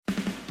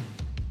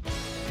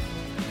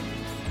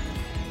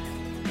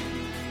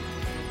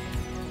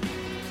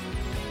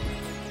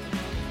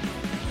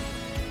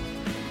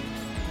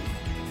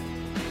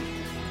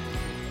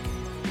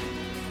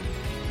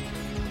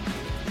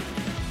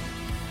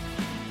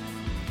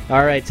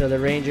All right, so the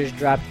Rangers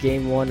dropped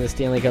Game 1 of the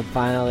Stanley Cup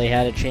Final. They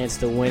had a chance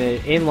to win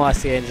it in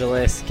Los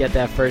Angeles, get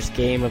that first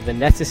game of the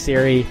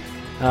necessary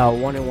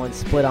 1-1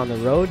 split on the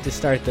road to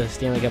start the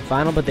Stanley Cup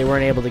Final, but they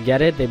weren't able to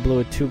get it. They blew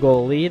a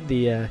 2-goal lead,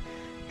 the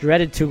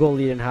dreaded 2-goal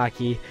lead in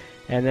hockey,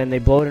 and then they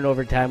blow it in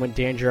overtime when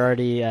Dan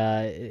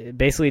Girardi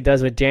basically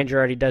does what Dan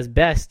Girardi does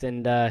best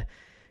and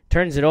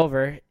turns it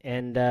over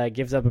and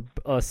gives up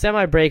a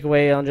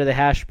semi-breakaway under the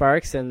hash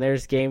marks, and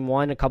there's Game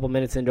 1 a couple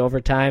minutes into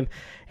overtime.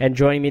 And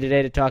joining me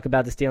today to talk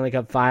about the Stanley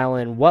Cup Final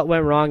and what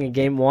went wrong in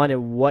Game 1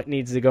 and what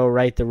needs to go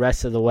right the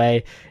rest of the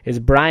way is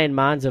Brian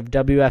Mons of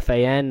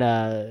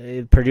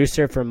WFAN,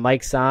 producer from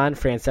Mike's On,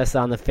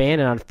 Francesa on the Fan,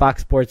 and on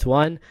Fox Sports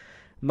 1.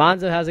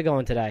 Monzo, how's it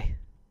going today?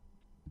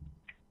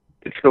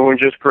 It's going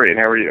just great.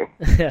 How are you?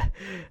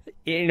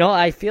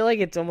 I feel like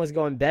it's almost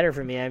going better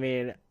for me. I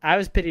mean, I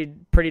was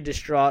pretty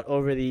distraught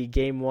over the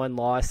Game 1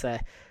 loss.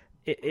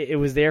 It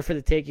was there for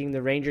the taking.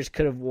 The Rangers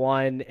could have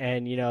won,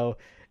 and,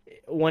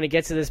 when it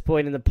gets to this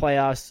point in the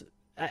playoffs,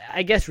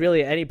 I guess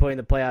really at any point in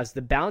the playoffs,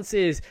 the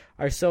bounces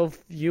are so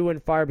few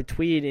and far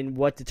between in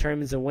what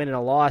determines a win and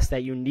a loss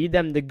that you need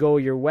them to go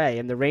your way.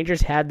 And the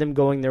Rangers had them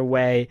going their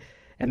way,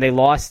 and they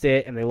lost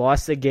it, and they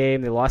lost the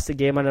game. They lost the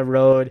game on the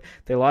road.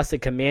 They lost a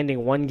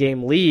commanding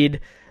one-game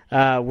lead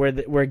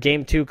where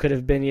Game 2 could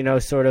have been,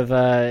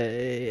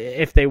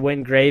 if they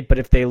win, great, but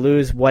if they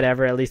lose,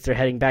 whatever. At least they're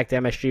heading back to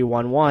MSG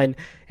 1-1.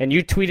 And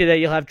you tweeted that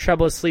you'll have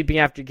trouble sleeping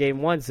after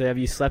Game 1, so have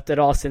you slept at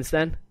all since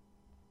then?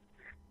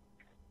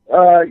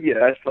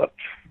 Yeah,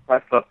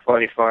 I slept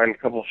plenty fine. A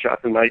couple of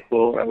shots of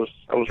NyQuil. I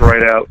was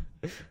right out.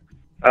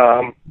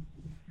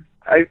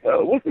 I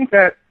wasn't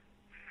that.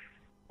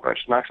 I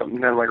just knocked something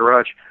down in my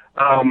garage.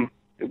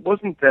 It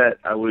wasn't that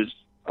I was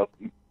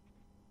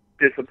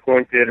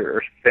disappointed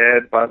or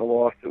sad by the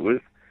loss. It was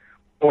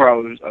more I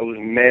was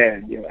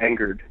mad,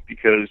 angered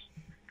because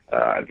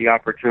the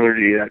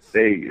opportunity that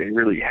they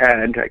really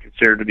had, I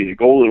considered to be a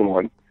golden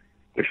one,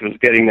 which was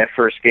getting that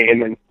first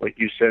game, and like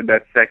you said,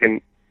 that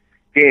second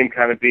game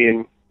kind of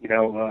being,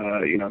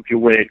 if you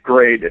win it,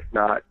 great. If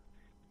not,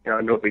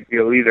 no big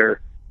deal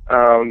either.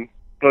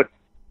 But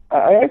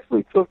I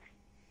actually took,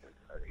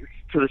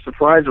 to the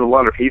surprise of a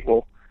lot of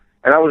people,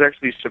 and I was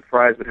actually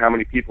surprised at how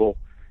many people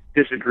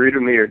disagreed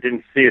with me or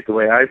didn't see it the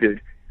way I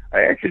did.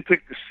 I actually took,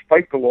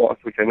 despite the loss,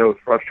 which I know is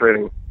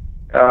frustrating,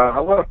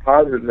 a lot of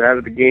positives out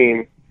of the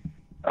game.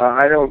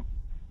 I don't,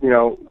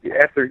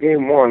 after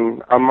Game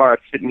 1, I'm not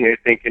sitting here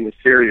thinking the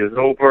series is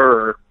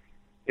over or,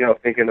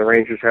 thinking the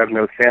Rangers have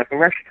no chance.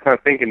 I'm actually kind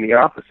of thinking the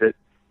opposite.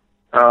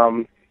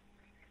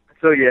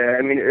 So, yeah,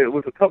 I mean, it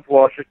was a tough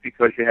loss just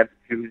because you had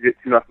to get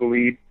 2-0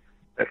 lead.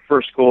 That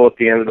first goal at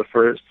the end of the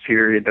first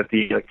period that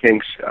the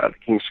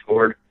Kings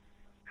scored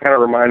kind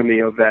of reminded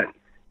me of that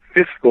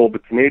fifth goal the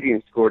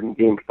Canadiens scored in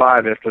Game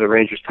 5 after the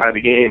Rangers tied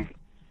the game.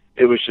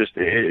 It was just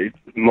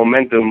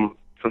momentum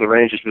for the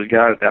Rangers was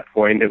gone at that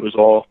point. It was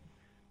all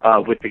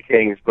with the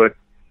Kings. But,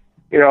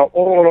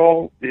 all in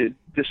all,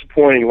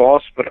 disappointing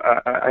loss, but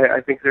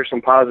I think there's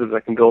some positives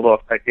that can build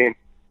off that game.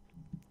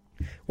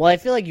 Well, I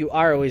feel like you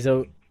are always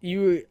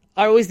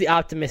the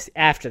optimist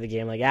after the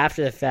game, like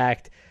after the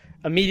fact.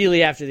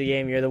 Immediately after the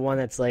game, you're the one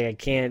that's like, I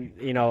can't,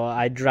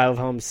 I drove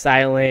home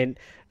silent.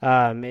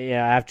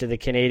 After the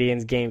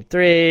Canadiens Game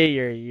 3,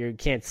 you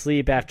can't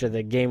sleep after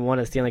the Game 1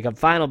 of the Stanley Cup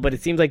Final, but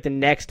it seems like the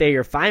next day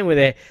you're fine with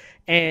it.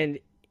 And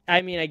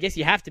I mean, I guess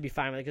you have to be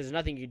fine with it because there's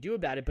nothing you can do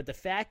about it. But the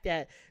fact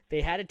that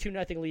they had a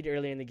 2-0 lead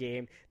early in the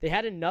game, they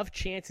had enough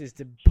chances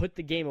to put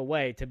the game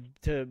away,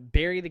 to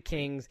bury the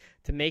Kings,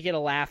 to make it a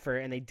laugher,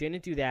 and they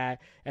didn't do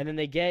that. And then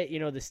they get,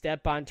 the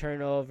step-on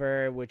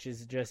turnover, which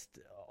is just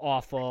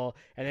awful,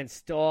 and then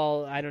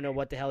Stahl, I don't know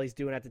what the hell he's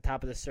doing at the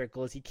top of the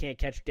circle, is he can't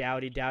catch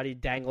Doughty. Doughty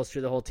dangles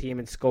through the whole team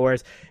and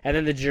scores, and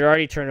then the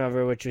Girardi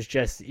turnover, which was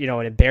just,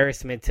 an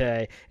embarrassment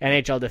to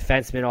NHL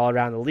defensemen all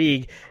around the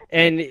league.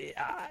 And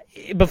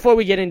before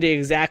we get into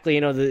exactly,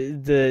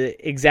 the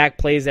exact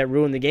plays that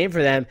ruined the game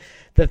for them,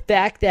 the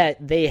fact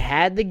that they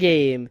had the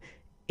game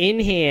in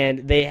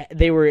hand,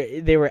 they were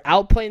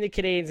outplaying the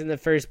Canadiens in the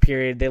first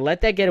period. They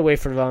let that get away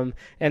from them,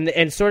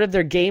 and sort of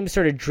their game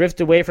sort of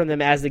drift away from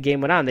them as the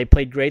game went on. They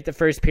played great the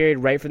first period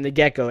right from the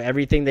get-go.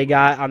 Everything they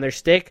got on their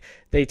stick,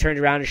 they turned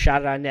around and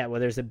shot it on net.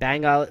 Whether it was a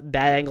bad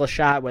angle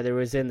shot, whether it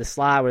was in the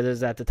slot, whether it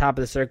was at the top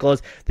of the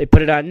circles, they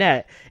put it on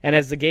net. And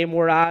as the game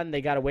wore on,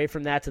 they got away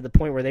from that to the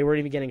point where they weren't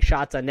even getting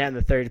shots on net in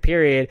the third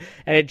period.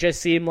 And it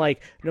just seemed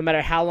like no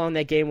matter how long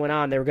that game went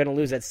on, they were going to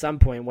lose at some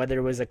point, whether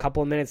it was a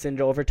couple of minutes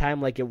into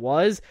overtime like it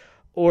was,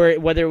 or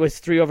whether it was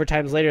 3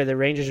 overtimes later, the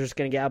Rangers were just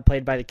going to get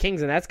outplayed by the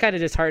Kings. And that's kind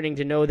of disheartening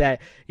to know that,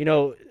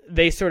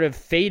 they sort of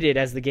faded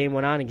as the game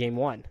went on in Game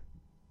 1.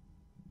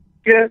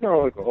 Yeah,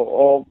 no,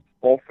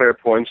 all fair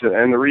points.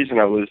 And the reason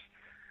I was,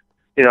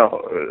 I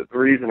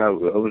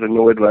was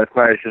annoyed last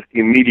night is just the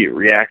immediate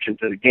reaction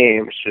to the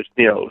game. It's just,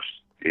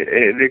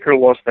 they could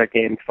have lost that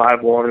game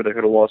 5-1, or they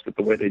could have lost it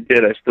the way they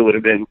did. I still would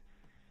have been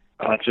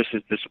just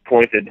as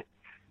disappointed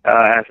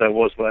as I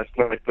was last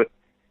night. But,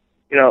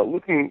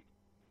 looking...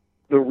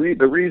 The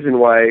reason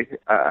why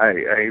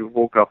I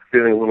woke up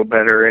feeling a little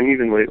better, and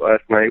even late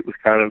last night, was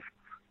kind of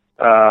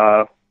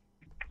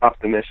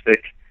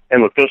optimistic.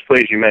 And look, those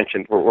plays you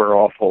mentioned were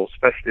awful,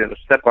 especially the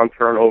step-on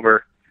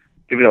turnover.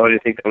 Even though I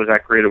didn't think that was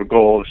that great of a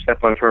goal, the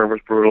step-on turnover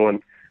was brutal.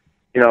 And,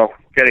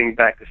 getting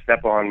back to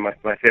step-on,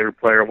 my favorite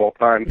player of all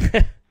time,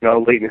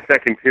 late in the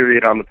second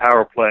period on the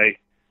power play,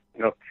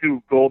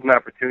 two golden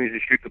opportunities to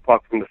shoot the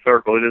puck from the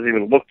circle. It doesn't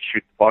even look to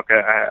shoot the puck.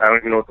 I don't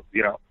even know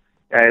what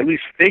at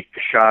least fake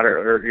the shot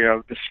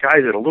or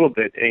disguise it a little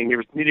bit. And he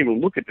didn't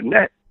even look at the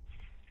net.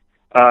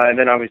 And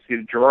then obviously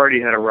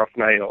Girardi had a rough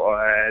night,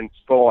 and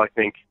Stoll, I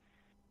think,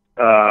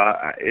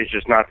 is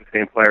just not the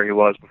same player he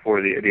was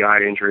before the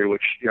eye injury,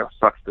 which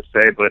sucks to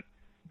say, but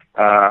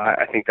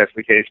I think that's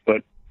the case.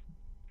 But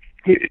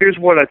here's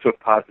what I took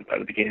positive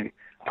out of the game.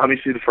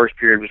 Obviously, the first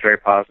period was very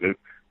positive.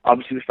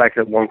 Obviously, the fact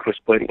that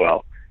Lundqvist played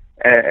well,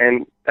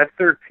 and that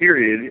third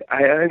period,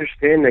 I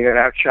understand they got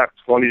outshot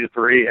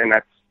 20-3, and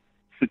that's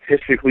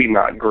statistically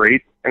not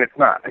great, and it's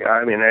not.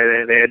 I mean,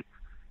 they had.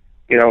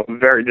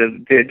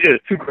 They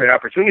did two great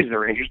opportunities in the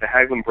Rangers. The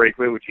Hagelin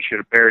breakaway, which he should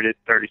have buried it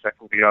 30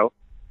 seconds ago,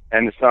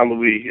 and the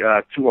Saint-Louis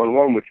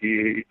 2-on-1, which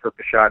he took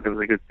the shot. It was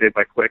a good save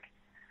by Quick.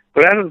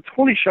 But out of the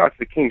 20 shots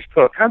the Kings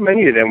took, how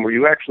many of them were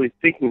you actually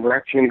thinking were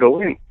actually going to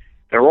go in?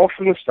 They're all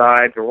from the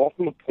side. They're all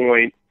from the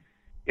point.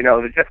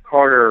 The Jeff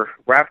Carter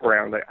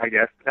wraparound, I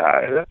guess,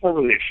 that's not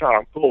really a shot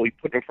on goal. He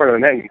put it in front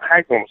of the net, and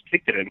Hagelin almost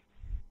kicked it in.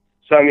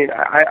 So, I mean,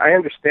 I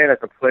understand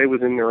that the play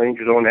was in the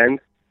Rangers' own end,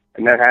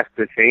 and that has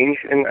to change,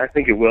 and I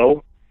think it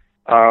will.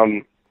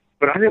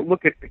 But I didn't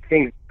look at the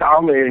Kings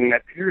dominating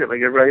that period.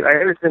 Like I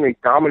understand they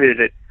dominated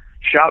it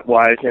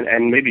shot-wise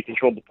and maybe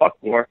controlled the puck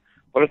more,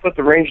 but I thought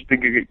the Rangers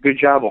did a good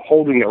job of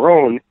holding their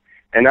own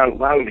and not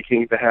allowing the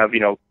Kings to have,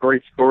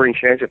 great scoring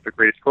chance after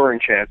great scoring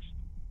chance.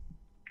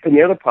 And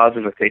the other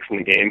positive I take from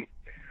the game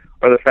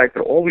are the fact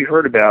that all we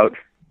heard about,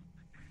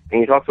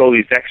 and you talk to all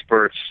these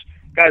experts,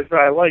 guys that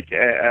I like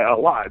a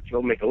lot,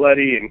 Joe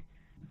Micheletti and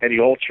Eddie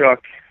Olchuk,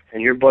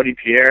 and your buddy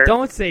Pierre.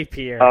 Don't say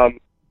Pierre.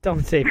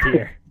 Don't say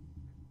Pierre.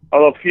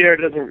 Although Pierre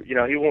doesn't,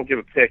 he won't give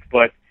a pick,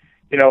 but,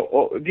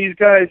 these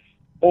guys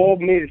all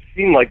made it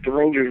seem like the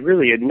Rangers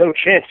really had no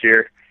chance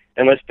here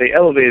unless they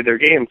elevated their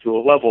game to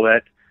a level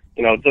that,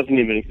 doesn't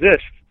even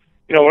exist.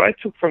 What I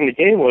took from the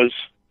game was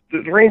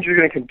the Rangers are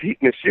going to compete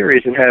in this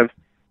series and have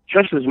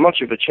just as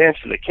much of a chance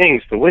as the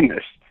Kings to win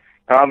this.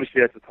 Now,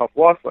 obviously, that's a tough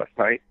loss last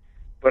night,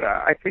 but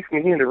I think from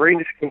the game the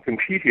Rangers can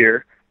compete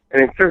here,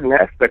 and in certain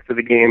aspects of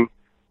the game,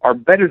 are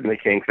better than the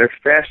Kings. They're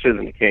faster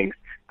than the Kings.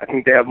 I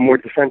think they have more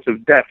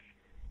defensive depth.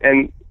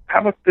 And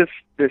how about this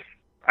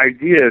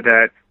idea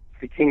that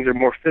the Kings are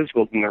more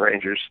physical than the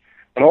Rangers?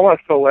 And all I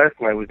saw last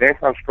night was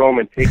Anton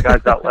Stroman take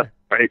guys out left,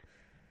 right?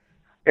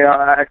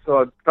 I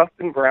saw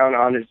Dustin Brown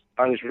on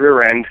his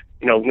rear end,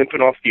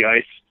 limping off the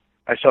ice.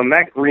 I saw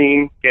Matt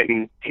Green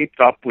getting taped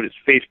up with his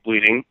face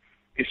bleeding.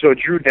 You saw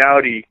Drew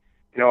Doughty,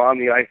 on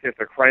the ice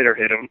after Kreider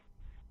hit him.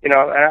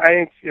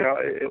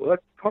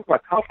 Let's talk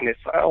about toughness.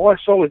 All I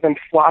saw was them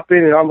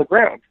flopping and on the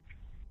ground.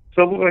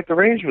 So it looked like the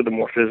Rangers were the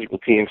more physical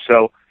team.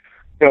 So,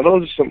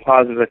 those are some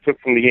positives I took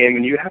from the game,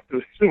 and you have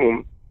to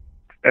assume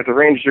that the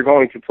Rangers are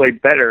going to play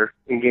better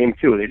in Game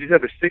 2. They did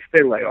have a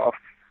 6-day layoff.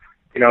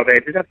 They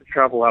did have to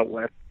travel out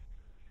west.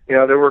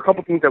 There were a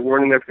couple teams that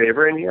weren't in their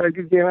favor, and you had a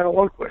good game out of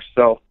Lundqvist.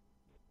 So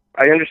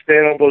I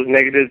understand all those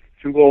negatives,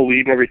 2-goal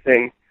lead and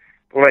everything.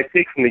 But what I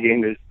take from the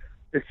game is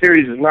the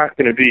series is not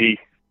going to be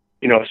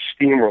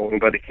steamrolling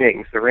by the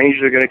Kings. The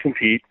Rangers are going to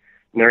compete,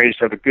 and the Rangers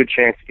have a good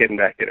chance of getting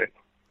back in it.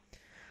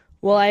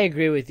 Well, I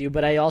agree with you,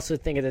 but I also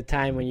think at the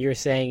time when you're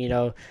saying,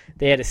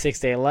 they had a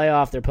 6-day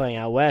layoff, they're playing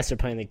out west, they're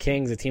playing the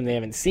Kings, a team they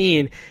haven't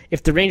seen.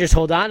 If the Rangers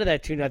hold on to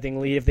that 2-0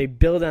 lead, if they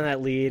build on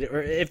that lead,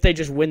 or if they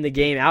just win the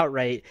game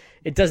outright,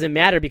 it doesn't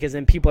matter because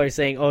then people are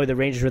saying, the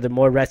Rangers were the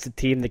more rested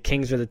team, the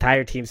Kings were the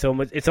tired team. So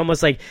it's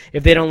almost like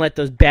if they don't let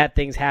those bad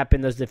things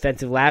happen, those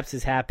defensive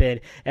lapses happen,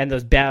 and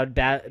those bad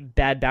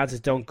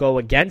bounces don't go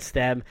against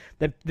them,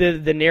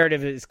 the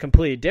narrative is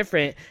completely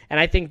different. And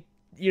I think,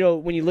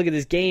 when you look at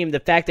this game, the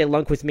fact that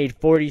Lundqvist made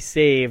 40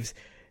 saves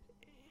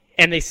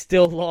and they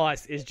still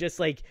lost is just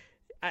like,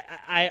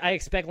 I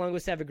expect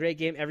Lundqvist to have a great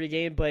game every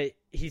game, but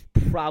he's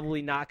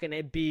probably not going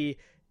to be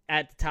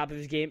at the top of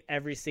his game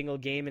every single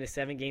game in a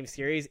 7-game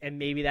series, and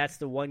maybe that's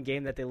the one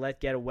game that they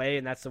let get away,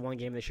 and that's the one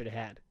game they should have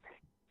had.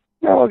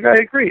 No, look, I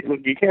agree.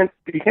 Look, you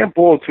can't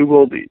bowl a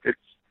 2-goal lead.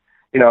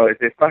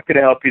 It's not going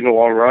to help you in the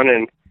long run,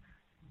 and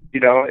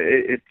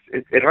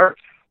it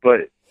hurts.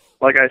 But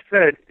like I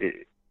said,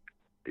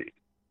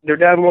 they're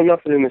down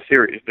 1-0 in the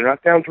series. They're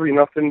not down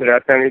 3-0.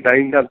 They're not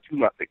even down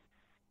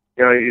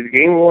 2-0.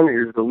 Game 1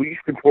 is the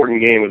least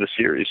important game of the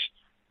series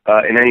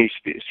in any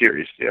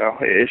series.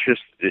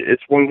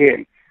 It's one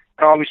game.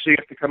 And obviously, you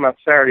have to come out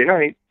Saturday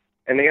night,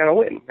 and they got to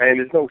win. And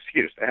there's no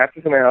excuse. They have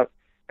to come out,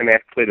 and they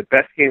have to play the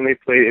best game they've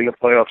played in the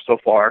playoffs so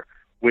far,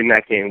 win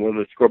that game. Whether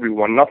the score be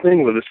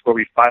 1-0, whether the score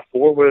be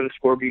 5-4, whether the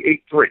score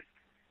be 8-3.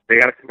 They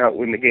got to come out and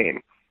win the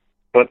game.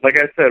 But like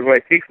I said, what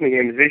I take from the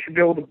game is they should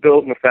be able to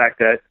build on the fact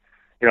that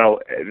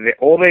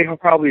all they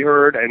probably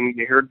heard, and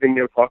you heard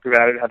Vigneault talk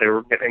about it, how they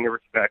were getting the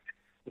respect,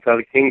 is how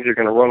the Kings are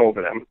going to run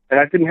over them. And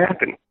that didn't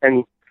happen.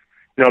 And,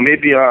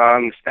 maybe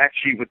on the stat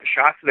sheet with the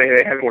shots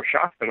they had more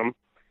shots than them.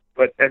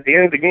 But at the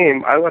end of the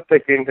game, I left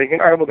that game thinking,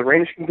 all right, well, the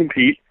Rangers can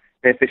compete,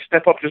 and if they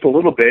step up just a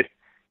little bit,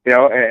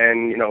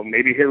 and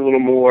maybe hit a little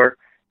more,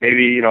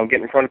 maybe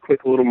get in front of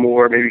quick a little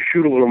more, maybe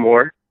shoot a little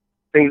more,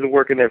 things will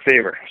work in their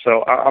favor.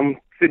 So I'm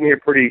sitting here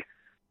pretty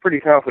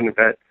confident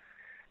that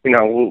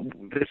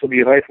this will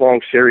be a nice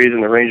long series,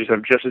 and the Rangers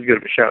have just as good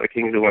of a shot at the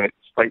Kings to win it,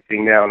 despite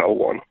being down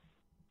 0-1.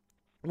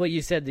 Well,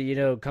 you said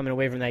that, coming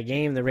away from that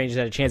game, the Rangers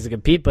had a chance to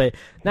compete, but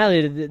not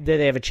only did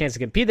they have a chance to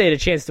compete, they had a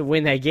chance to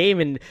win that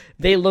game, and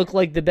they looked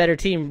like the better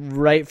team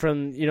right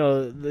from,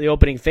 the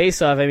opening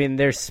faceoff. I mean,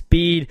 their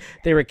speed,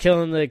 they were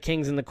killing the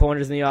Kings in the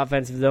corners in the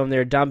offensive zone. They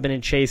were dumping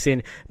and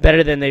chasing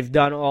better than they've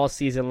done all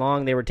season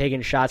long. They were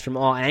taking shots from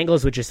all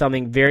angles, which is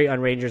something very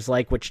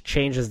un-Rangers-like, which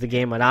changes the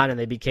game went on, and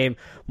they became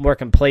more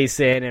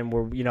complacent and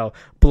were,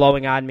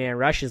 blowing odd-man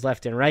rushes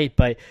left and right.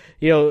 But,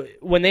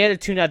 when they had a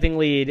 2-0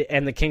 lead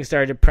and the Kings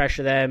started to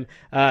pressure them,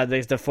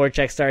 the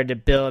forecheck started to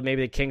build.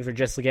 Maybe the Kings were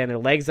just getting their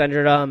legs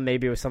under them.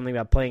 Maybe it was something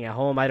about playing at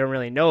home. I don't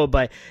really know,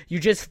 but you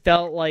just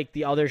felt like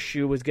the other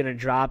shoe was going to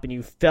drop,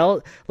 and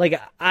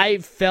I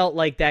felt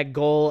like that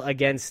goal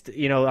against,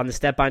 on the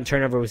step-on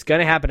turnover was going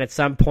to happen at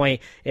some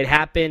point. It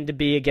happened to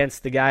be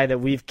against the guy that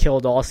we've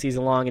killed all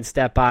season long in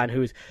step-on,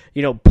 who's,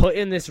 put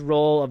in this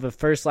role of a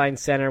first-line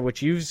center,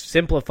 which you've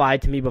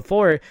simplified to me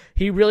before.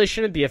 He really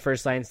shouldn't be a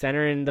first-line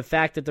center, and the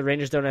fact that the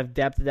Rangers don't have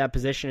depth at that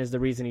position is the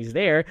reason he's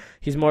there.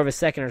 He's more of a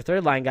second or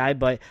third line guy,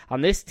 but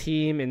on this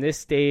team, in this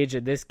stage,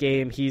 in this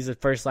game, he's a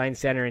first line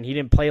center, and he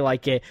didn't play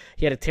like it.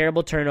 He had a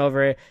terrible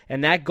turnover,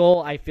 and that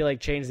goal, I feel like,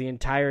 changed the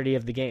entirety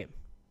of the game.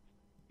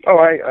 Oh,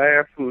 I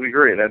absolutely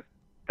agree.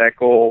 That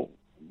goal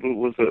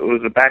was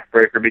a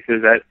backbreaker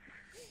because that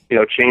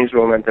changed the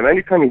momentum.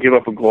 Anytime you give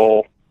up a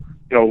goal,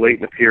 late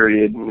in the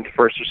period, in the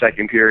first or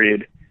second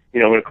period,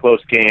 in a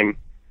close game,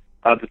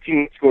 the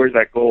team that scores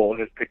that goal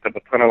has picked up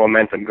a ton of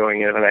momentum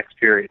going into the next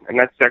period, and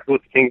that's exactly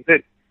what the Kings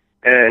did.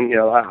 And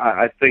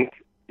I think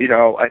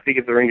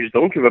if the Rangers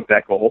don't give up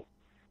that goal,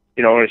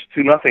 and it's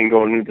 2-0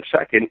 going into the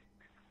second,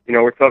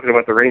 we're talking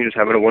about the Rangers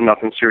having a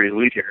 1-0 series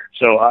lead here.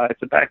 So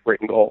it's a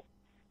backbreaking goal.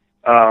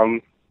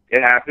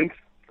 It happened.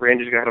 The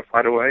Rangers got to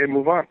find a way and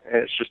move on.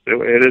 And it's just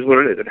it is what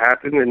it is. It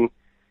happened, and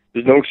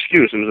there's no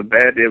excuse. It was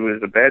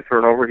a bad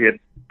turnover. He had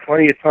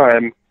plenty of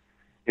time,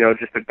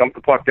 just to dump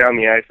the puck down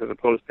the ice as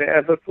opposed to.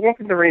 That's the one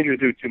thing the Rangers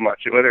do too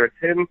much. Whether it's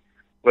him,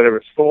 whether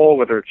it's Stoll,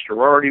 whether it's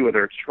Girardi,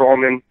 whether it's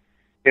Strowman.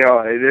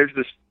 There's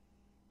this.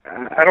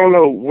 I don't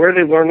know where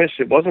they learned this.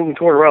 It wasn't in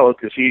Tortorella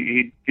because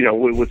he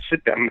would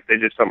sit them if they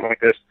did something like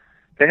this.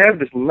 They have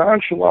this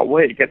nonchalant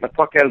way of getting the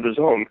puck out of the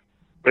zone,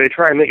 where they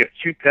try and make a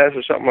cute pass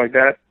or something like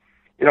that.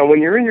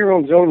 When you're in your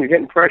own zone, you're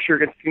getting pressure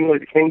against a team like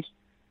the Kings.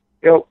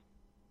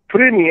 Put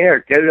it in the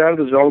air, get it out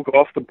of the zone, go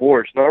off the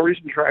boards. No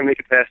reason to try and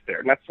make a pass there,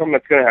 and that's something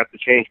that's going to have to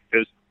change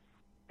because,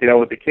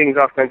 with the Kings'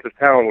 offensive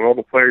talent, with all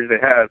the players they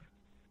have.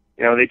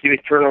 They give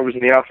turnovers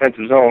in the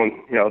offensive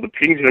zone. The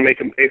Kings are going to make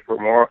them pay for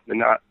it more often than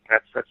not.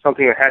 That's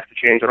something that has to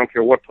change. I don't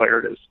care what player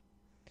it is.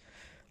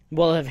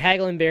 Well, if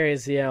Hagelin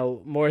is,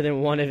 more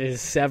than one of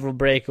his several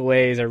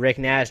breakaways, or Rick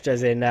Nash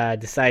doesn't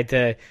decide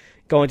to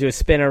go into a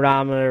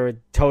spinorama or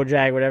toe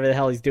drag, whatever the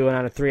hell he's doing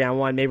on a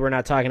 3-on-1. Maybe we're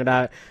not talking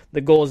about the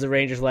goals the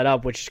Rangers let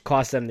up, which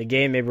cost them the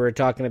game. Maybe we're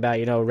talking about,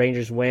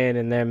 Rangers win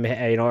and them,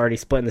 already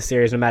splitting the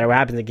series no matter what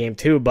happens in game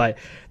 2. But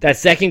that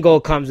second goal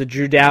comes with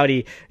Drew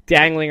Doughty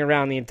dangling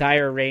around the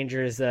entire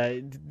Rangers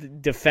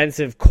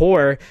defensive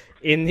core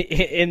in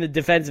the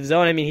defensive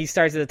zone. I mean, he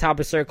starts at the top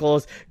of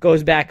circles,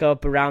 goes back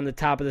up around the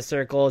top of the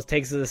circles,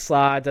 takes to the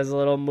slot, does a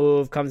little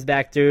move, comes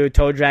back through,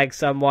 toe drags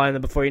someone,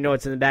 and before you know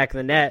it's in the back of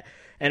the net.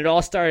 And it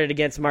all started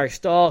against Mark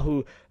Stahl,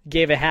 who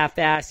gave a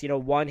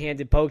half-assed,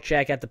 one-handed poke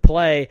check at the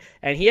play,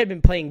 and he had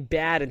been playing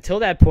bad until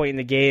that point in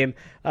the game.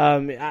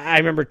 I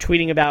remember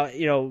tweeting about,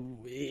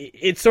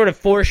 it sort of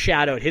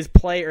foreshadowed his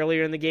play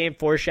earlier in the game,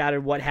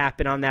 foreshadowed what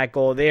happened on that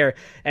goal there,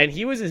 and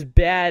he was as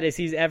bad as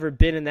he's ever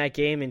been in that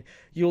game. And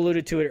you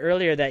alluded to it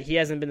earlier that he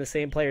hasn't been the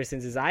same player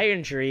since his eye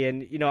injury,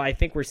 and I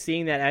think we're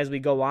seeing that as we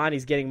go on.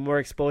 He's getting more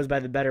exposed by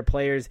the better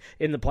players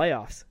in the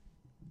playoffs.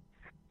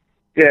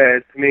 Yeah,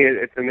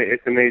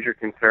 it's a major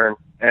concern.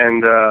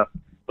 And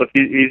look,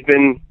 he's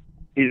been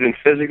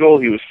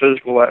physical. He was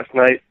physical last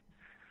night.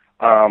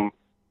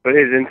 But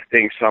his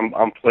instincts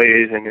on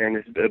plays and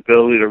his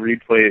ability to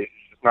read plays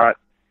is not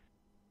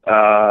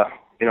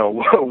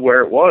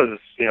where it was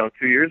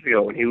 2 years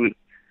ago when he was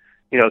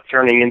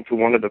turning into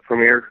one of the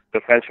premier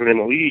defensemen in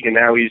the league, and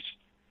now he's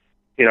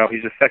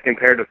a second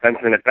pair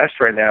defenseman at best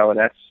right now, and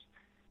that's.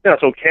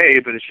 It's okay,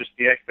 but it's just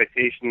the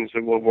expectations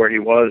of where he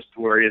was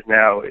to where he is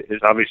now is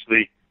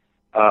obviously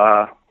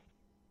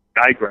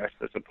digress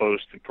as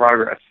opposed to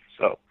progress.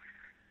 So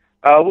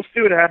we'll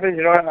see what happens.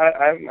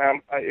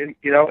 I've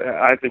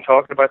been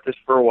talking about this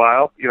for a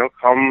while.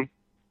 Come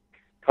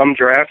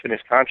draft and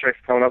his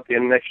contract's coming up the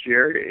end of next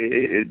year,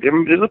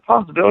 there's a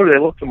possibility they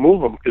look to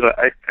move him because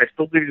I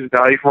still think there's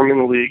value for him in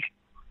the league.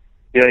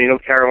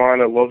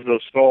 Carolina loves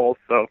those stalls,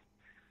 so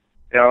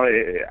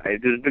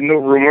there's been no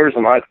rumors.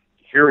 I'm not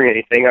hearing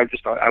anything.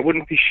 I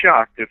wouldn't be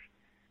shocked if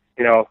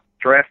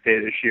draft day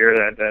this year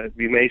that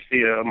we may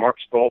see a Mark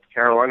Stolt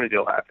Carolina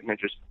deal happen.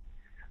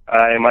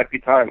 It might be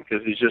time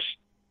because he's just,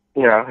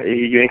 he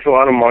makes a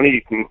lot of money.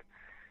 You can,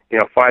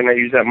 find that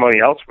use that money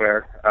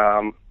elsewhere.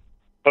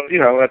 But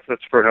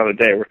that's for another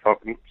day. We're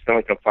talking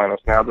Stanley Cup Finals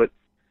now, but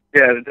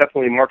yeah,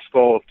 definitely Mark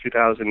Stoll of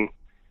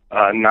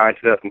 2009,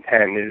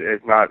 2010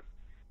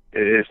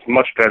 is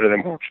much better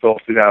than Mark Stoll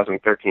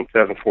 2013,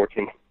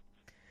 2014.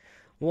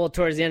 Well,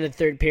 towards the end of the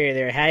third period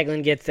there,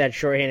 Hagelin gets that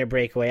shorthanded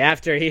breakaway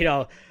after,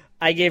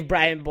 I gave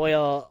Brian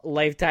Boyle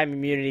lifetime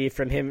immunity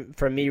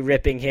from me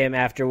ripping him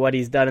after what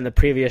he's done in the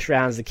previous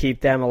rounds to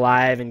keep them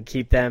alive and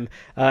keep them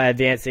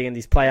advancing in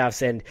these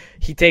playoffs. And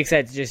he takes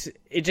that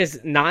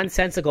just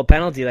nonsensical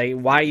penalty.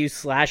 Like, why are you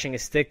slashing a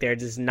stick there?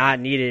 It's just not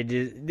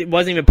needed. It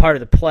wasn't even part of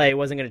the play. It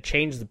wasn't going to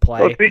change the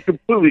play. Well,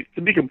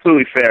 to be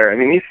completely fair, I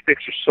mean, these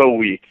sticks are so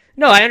weak.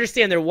 No, I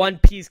understand they're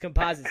one-piece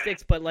composite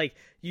sticks, but like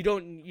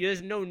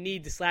there's no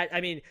need to slash.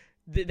 I mean,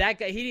 that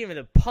guy, he didn't even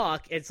the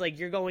puck. It's like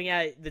you're going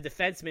at the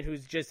defenseman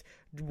who's just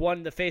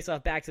won the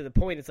faceoff back to the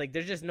point. It's like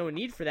there's just no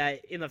need for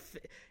that.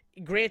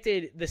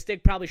 Granted, the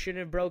stick probably shouldn't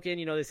have broken.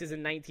 This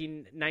isn't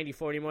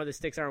 1994 anymore. The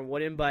sticks aren't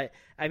wooden, but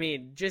I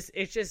mean,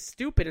 it's just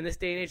stupid in this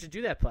day and age to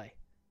do that play.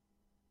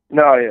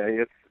 No,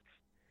 yeah, it's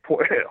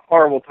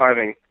horrible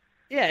timing.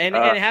 Yeah, and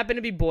it happened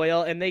to be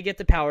Boyle, and they get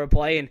the power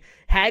play, and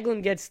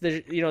Hagelin gets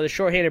the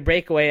shorthanded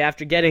breakaway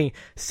after getting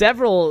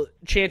several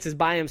chances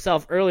by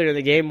himself earlier in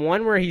the game.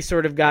 One where he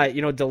sort of got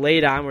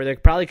delayed on, where there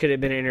probably could have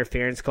been an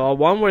interference call.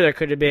 One where there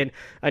could have been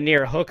a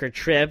near hook or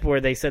trip, where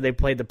they said they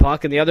played the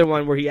puck, and the other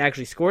one where he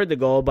actually scored the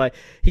goal. But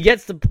he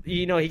gets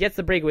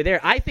the breakaway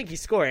there. I think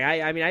he's scoring.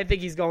 I mean, I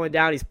think he's going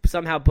down. He's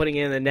somehow putting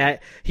it in the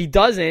net. He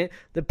doesn't.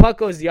 The puck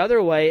goes the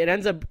other way. It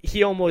ends up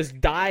he almost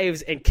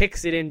dives and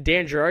kicks it in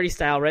Dan Girardi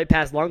style right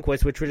past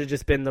Lundqvist, which would have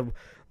just been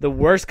the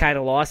worst kind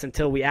of loss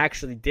until we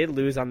actually did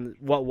lose on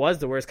what was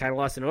the worst kind of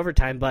loss in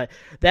overtime. But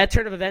that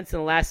turn of events in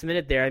the last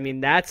minute there, I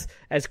mean, that's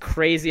as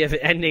crazy of an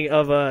ending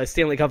of a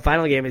Stanley Cup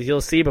final game as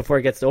you'll see before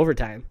it gets to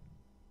overtime.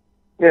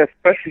 Yeah,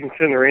 especially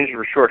considering the Rangers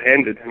were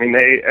shorthanded. I mean,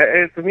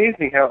 it's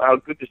amazing how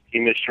good this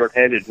team is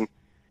shorthanded. And,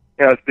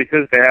 it's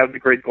because they have the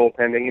great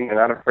goaltending and they're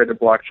not afraid to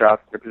block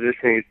shots. Their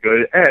positioning is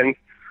good. And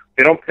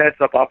they don't pass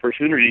up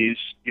opportunities,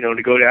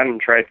 to go down and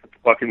try to put the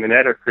puck in the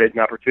net or create an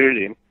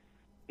opportunity. And,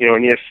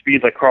 when you have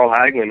speed like Carl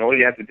Hagelin, all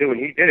you have to do, and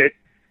he did it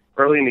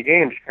early in the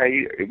game,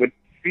 with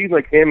speed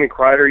like him and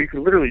Kreider, you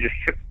could literally just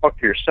chip the puck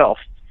to yourself.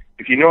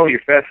 If you know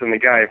you're faster than the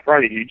guy in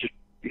front of you,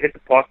 you hit the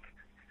puck,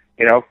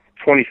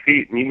 20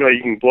 feet, and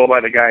you can blow by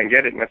the guy and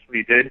get it, and that's what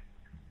he did.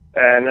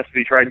 And that's what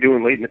he tried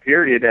doing late in the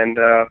period. And,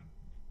 I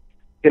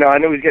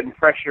know he's getting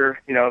pressure,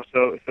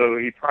 so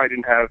he probably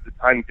didn't have the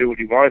time to do what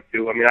he wanted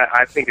to. I mean,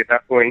 I think at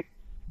that point,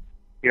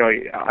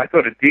 I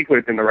thought a deke would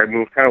have been the right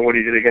move, kind of what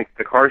he did against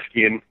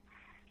Tokarski in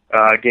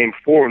Game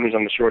 4 when he was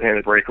on the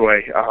shorthanded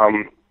breakaway.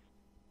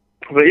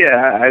 But yeah,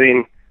 I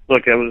mean,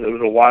 look, it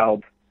was a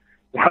wild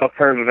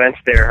turn of events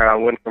there. I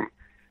went from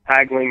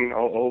haggling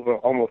over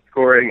almost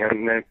scoring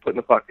and then putting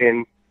the puck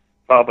in,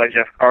 followed by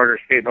Jeff Carter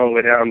skating all the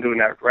way down, doing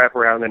that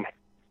wraparound, and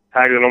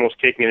Hagelin almost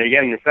kicking it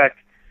again. In fact,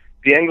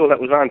 the angle that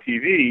was on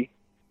TV,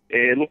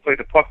 it looked like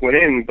the puck went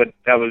in, but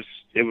it was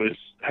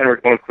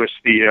Henrik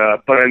Lundqvist, the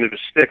butt end of his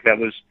stick that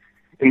was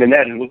in the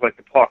net, and it looked like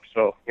the puck.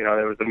 So,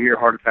 there was a mere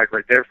heart attack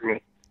right there for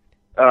me.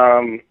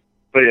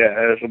 But yeah,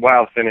 it was a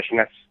wild finish, and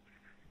that's,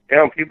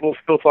 people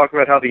still talk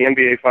about how the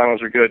NBA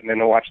finals are good, and then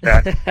they'll watch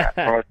that. I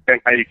don't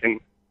understand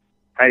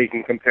how you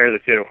can compare the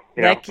two.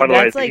 By the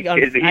way,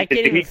 is the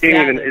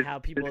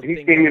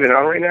Heat game even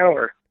on right now,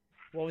 or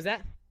what was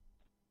that?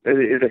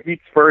 Is the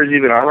Heat Spurs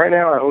even on right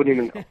now? I wouldn't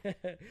even know.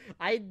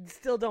 I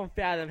still don't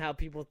fathom how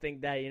people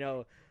think that,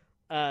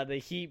 the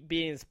Heat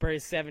beating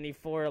Spurs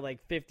 74,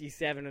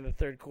 57 in the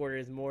third quarter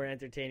is more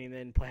entertaining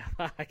than playoff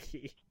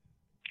hockey.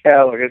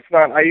 Yeah, look, it's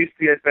not. I used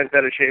to get bent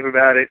out of shape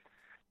about it,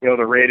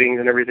 the ratings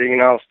and everything,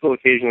 and I'll still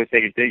occasionally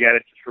take a dig at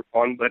it just for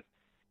fun, but,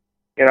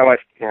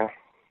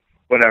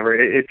 whatever.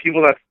 It's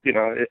people that,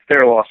 it's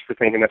their loss for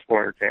thinking that's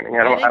more entertaining.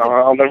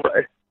 I'll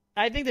never...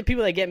 I think the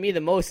people that get me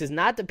the most is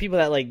not the people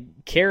that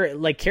care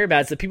about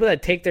it. It's the people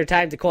that take their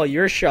time to call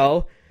your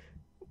show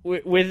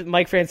with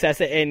Mike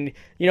Francesa and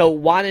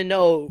want to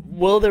know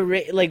will the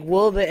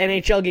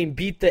NHL game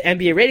beat the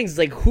NBA ratings? It's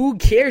like, who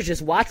cares?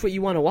 Just watch what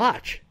you want to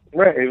watch.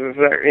 Right,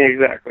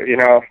 exactly.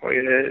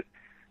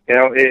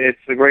 It's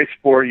a great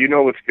sport.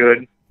 It's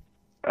good.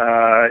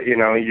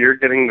 You're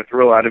getting the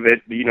thrill out of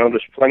it.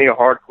 There's plenty of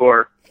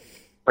hardcore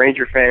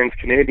Ranger fans,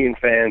 Canadian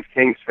fans,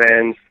 Kings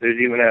fans.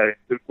 There's even a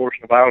good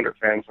portion of Islander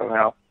fans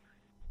somehow.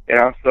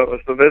 So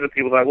they're the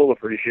people that will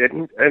appreciate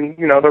it. And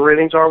the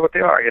ratings are what they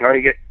are. You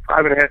get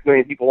 5.5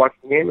 million people watching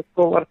the game. It's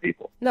still a lot of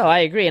people. No, I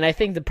agree. And I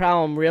think the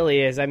problem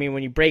really is,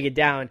 when you break it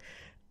down,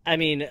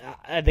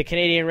 the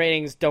Canadian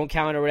ratings don't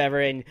count or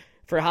whatever. And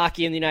for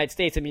hockey in the United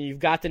States, you've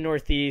got the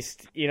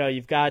Northeast,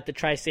 you've got the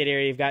tri-state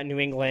area, you've got New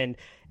England,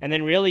 and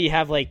then really you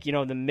have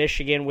the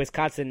Michigan,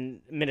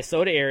 Wisconsin,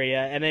 Minnesota area,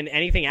 and then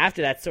anything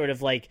after that's sort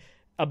of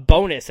a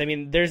bonus.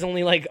 There's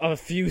only a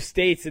few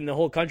states in the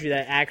whole country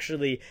that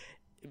actually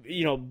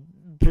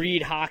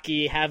breed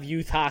hockey, have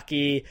youth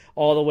hockey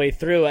all the way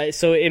through.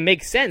 So it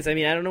makes sense. I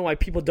mean, I don't know why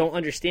people don't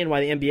understand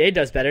why the NBA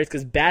does better. It's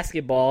because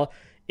basketball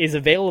is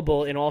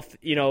available in all,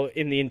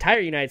 in the entire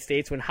United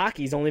States when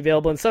hockey is only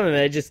available in some of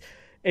it.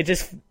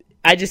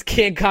 I just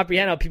can't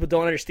comprehend how people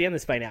don't understand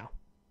this by now.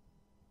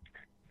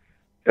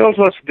 It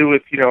also has to do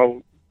with,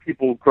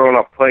 people growing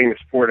up playing the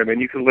sport. I mean,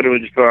 you can literally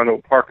just go down to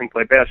a park and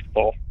play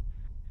basketball.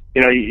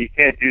 You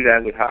can't do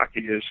that with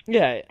hockey. There's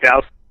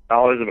thousands of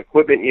dollars of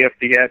equipment you have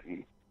to get,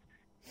 and,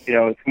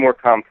 it's more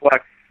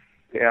complex,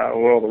 with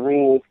all the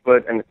rules,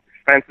 and it's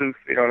expensive.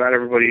 Not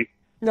everybody.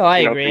 No, I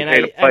agree,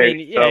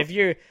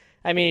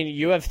 and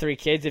you have 3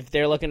 kids. If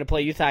they're looking to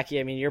play youth hockey,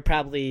 I mean, you're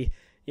probably,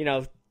 you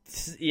might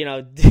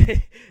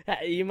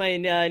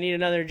need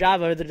another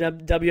job over the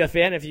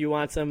WFN if you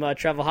want some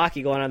travel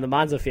hockey going on in the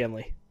Monzo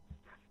family.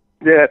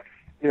 Yeah,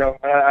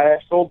 I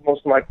sold most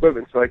of my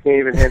equipment, so I can't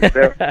even hand it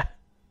down.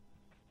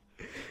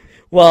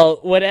 Well,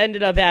 what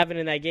ended up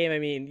happening in that game, I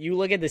mean, you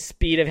look at the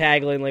speed of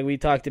Hagelin, like we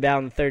talked about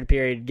in the third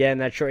period, again,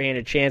 that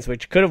shorthanded chance,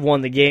 which could have won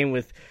the game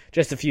with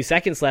just a few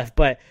seconds left.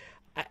 But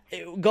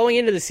going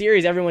into the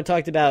series, everyone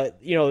talked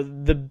about,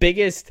 the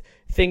biggest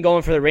thing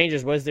going for the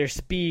Rangers was their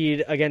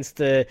speed against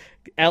the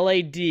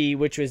LAD,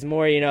 which was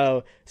more,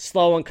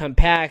 slow and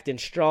compact and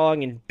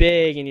strong and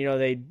big, and,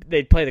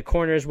 they'd play the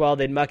corners well,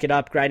 they'd muck it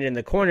up, grind it in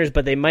the corners,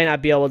 but they might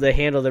not be able to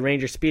handle the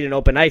Rangers' speed in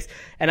open ice.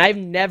 And I've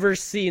never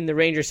seen the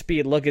Rangers'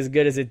 speed look as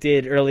good as it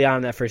did early on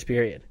in that first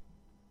period.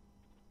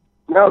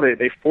 No,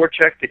 they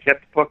forechecked, they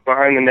kept the puck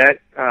behind the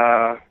net,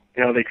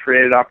 they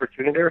created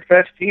opportunity. They're a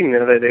fast team.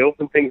 They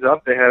open things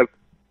up. They have,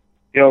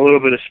 a little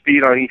bit of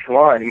speed on each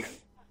line.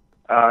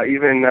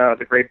 Even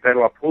the great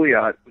Benoit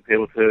Pouliot was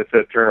able to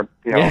turn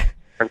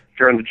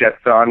the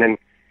Jets on and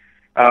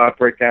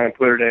break down and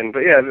put it in.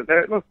 But yeah,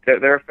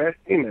 they're a fast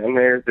team, man.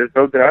 There's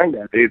no denying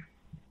that. They've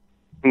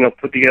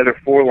put together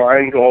 4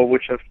 lines, all of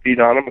which have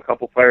speed on them. A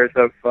couple players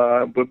have,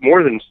 but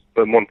more than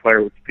one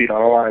player with speed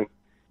on a line.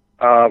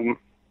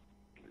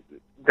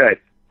 That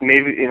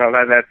maybe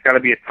that's got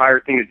to be a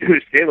tired thing to do,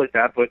 to skate like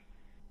that. But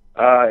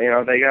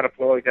they got to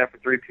play like that for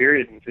 3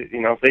 periods. And,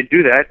 if they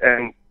do that,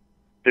 and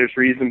there's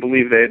reason to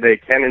believe they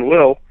can and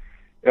will,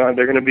 they're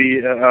going to be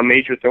a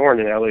major thorn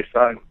in LA's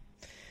side.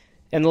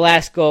 And the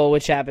last goal,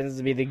 which happens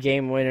to be the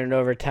game winner in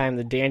overtime,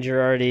 the Dan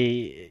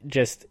Girardi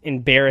just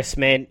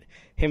embarrassment,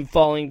 him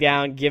falling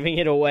down, giving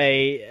it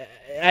away.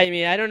 I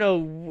mean, I don't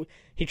know.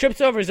 He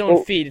trips over his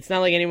own feet. It's not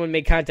like anyone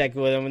made contact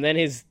with him. And then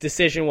his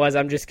decision was,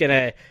 I'm just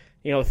going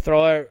to,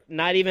 throw it,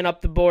 not even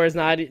up the boards,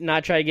 not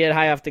try to get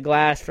high off the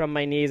glass from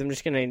my knees. I'm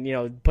just going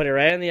to, put it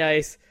right on the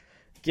ice,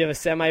 give a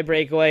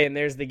semi-breakaway, and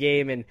there's the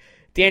game. And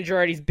Dan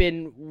Girardi's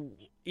been,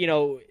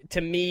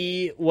 to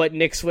me, what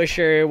Nick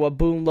Swisher, what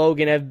Boone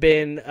Logan have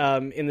been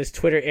in this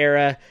Twitter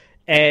era,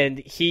 and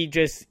he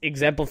just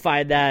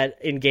exemplified that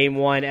in Game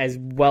 1 as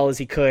well as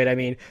he could. I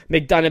mean,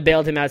 McDonough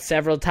bailed him out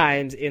several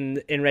times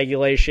in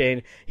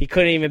regulation. He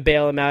couldn't even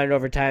bail him out in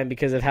overtime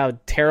because of how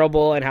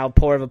terrible and how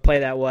poor of a play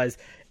that was,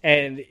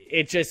 and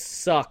it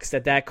just sucks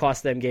that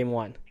cost them Game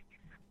 1.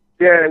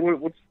 Yeah,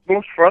 what's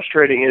most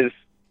frustrating is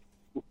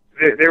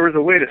there was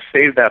a way to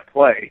save that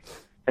play.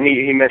 And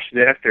he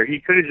mentioned it after. He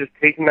could have just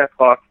taken that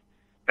puck,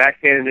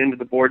 backhanded into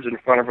the boards in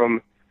front of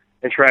him,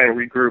 and try and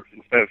regroup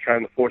instead of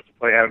trying to force the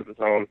play out of the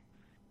zone.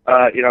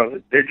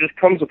 There just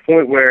comes a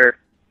point where,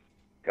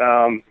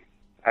 and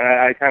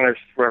I kind of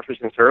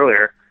referenced this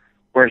earlier,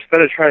 where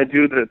instead of trying to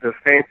do the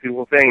fancy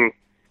little thing,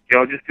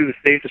 just do the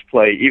safest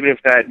play, even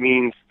if that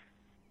means,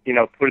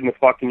 putting the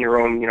puck in your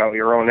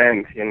own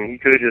end. And he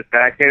could have just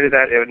backhanded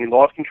that, and he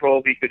lost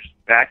control. He could just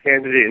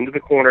backhanded it into the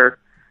corner,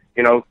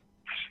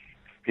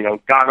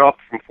 got up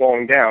from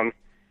falling down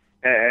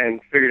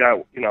and figured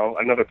out,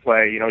 another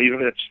play,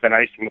 even if it's just been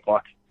icing the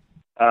puck.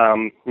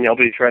 But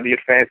he tried to get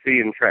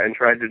fancy and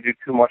tried to do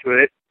too much with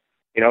it,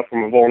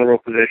 from a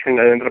vulnerable position,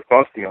 and ended up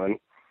costing him.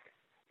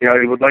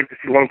 He would like to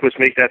see Lundqvist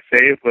make that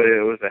save, but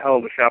it was a hell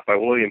of a shot by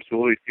Williams, who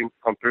always seemed to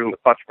come through in the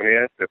clutch when he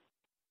had to.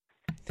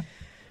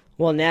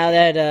 Well, now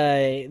that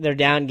they're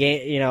down,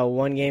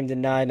 one game to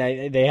none,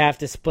 they have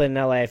to split in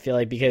LA. I feel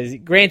like, because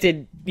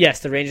granted, yes,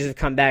 the Rangers have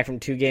come back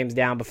from 2 games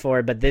down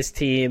before, but this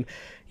team,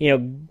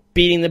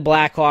 beating the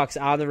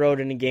Blackhawks on the road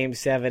in a Game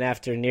 7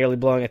 after nearly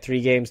blowing a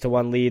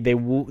 3-1 lead.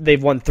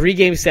 They've won 3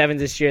 Game 7s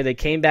this year. They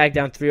came back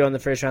down 3-0 in the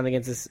first round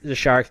against the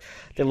Sharks.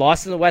 They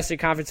lost in the Western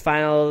Conference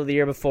Final the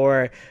year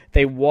before.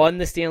 They won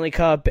the Stanley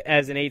Cup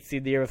as an 8th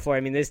seed the year before. I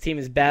mean, this team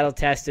is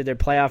battle-tested. They're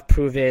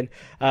playoff-proven.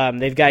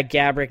 They've got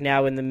Gaborik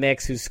now in the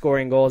mix, who's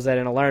scoring goals at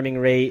an alarming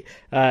rate,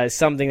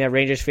 something that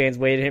Rangers fans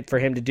waited for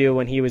him to do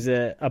when he was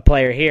a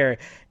player here.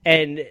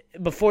 And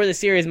before the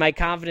series, my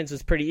confidence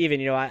was pretty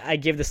even. I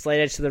give the slight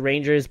edge to the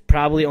Rangers,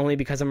 probably only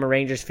because I'm a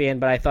Rangers fan,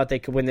 but I thought they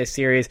could win this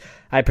series.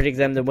 I predicted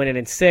them to win it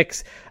in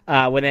 6.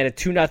 When they had a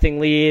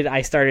 2-0 lead,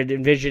 I started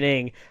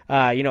envisioning,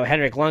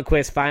 Henrik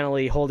Lundqvist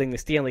finally holding the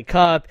Stanley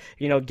Cup,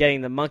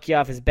 getting the monkey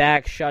off his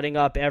back, shutting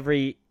up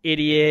every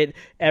idiot,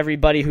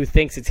 everybody who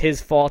thinks it's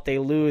his fault they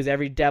lose,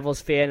 every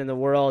Devils fan in the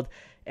world.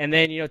 And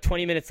then,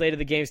 20 minutes later,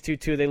 the game's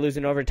 2-2. They lose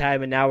in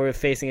overtime, and now we're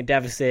facing a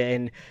deficit,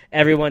 and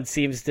everyone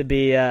seems to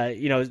be,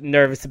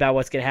 nervous about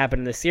what's going to happen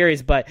in the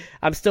series. But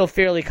I'm still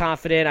fairly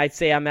confident. I'd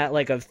say I'm at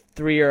like a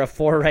 3 or a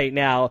 4 right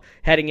now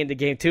heading into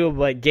Game 2.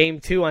 But Game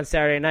 2 on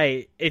Saturday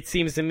night, it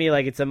seems to me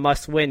like it's a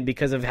must-win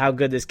because of how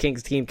good this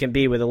Kings team can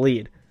be with a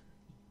lead.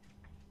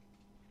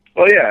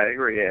 Well, yeah, I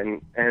agree.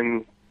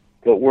 And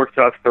what works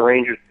out to the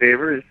Rangers'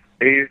 favor is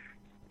they've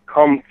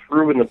come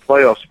through in the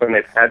playoffs when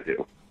they've had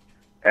to.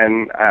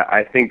 And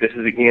I think this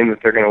is a game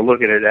that they're going to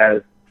look at it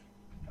as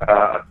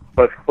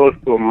close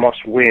to a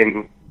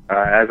must-win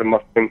as a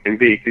must-win can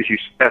be, because you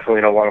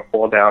definitely don't want to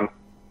fall down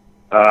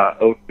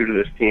 0-2 to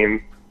this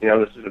team.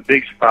 This is a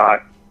big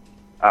spot.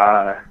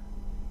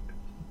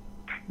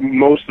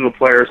 Most of the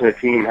players in the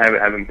team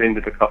haven't been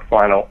to the Cup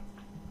final,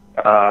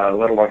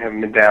 let alone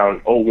haven't been down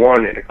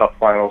 0-1 in a Cup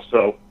final.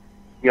 So,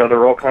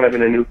 they're all kind of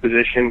in a new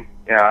position.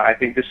 I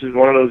think this is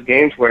one of those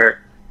games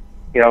where,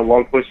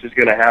 Lundqvist is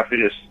going to have to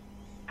just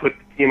put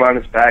the team on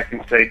his back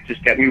and say,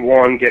 just get me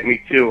 1, get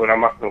me 2, and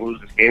I'm not going to lose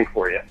this game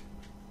for you.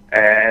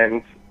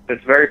 And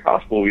it's very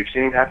possible. We've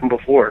seen it happen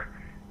before.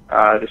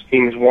 This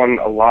team has won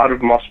a lot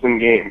of must-win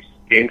games.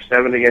 Game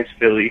 7 against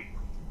Philly,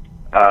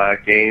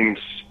 games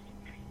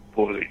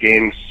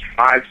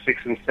 5,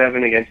 6, and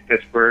 7 against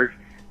Pittsburgh,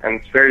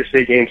 and it's fair to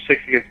say Game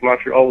 6 against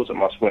Montreal was a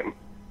must-win.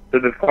 So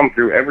they've come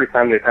through every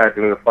time they've had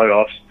to in the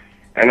playoffs.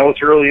 I know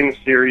it's early in the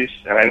series,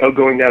 and I know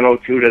going down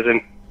 0-2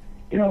 doesn't,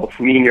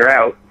 mean you're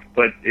out,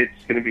 but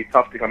it's going to be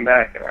tough to come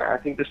back. And I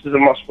think this is a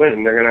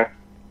must-win. They're going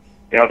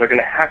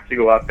to have to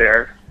go out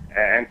there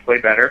and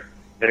play better.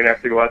 They're going to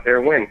have to go out there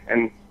and win.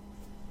 And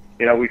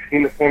we've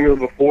seen the formula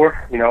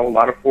before. A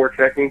lot of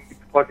forechecking, keep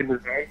the puck in the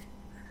zone,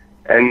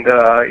 and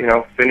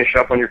finish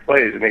up on your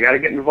plays. And they got to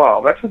get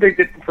involved. That's what they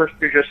did the first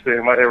 2 yesterday,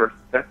 and why they were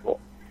successful.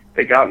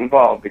 They got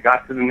involved. They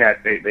got to the net.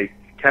 They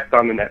kept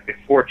on the net. They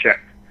forechecked.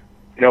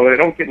 When they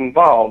don't get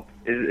involved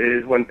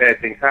is when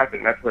bad things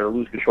happen. That's where they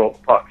lose control of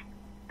the puck.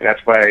 And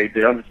that's why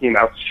the other team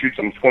outshoots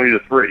them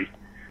 20-3.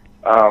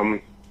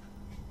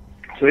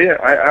 So, yeah,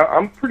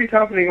 I'm pretty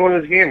confident going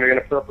into this game they're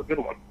going to put up a good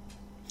one.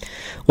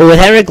 Well, with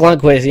Henrik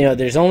Lundqvist,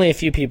 there's only a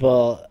few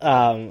people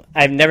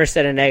I've never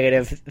said a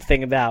negative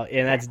thing about,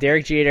 and that's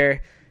Derek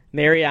Jeter,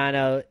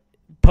 Mariano,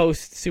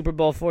 post-Super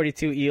Bowl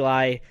 42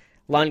 Eli,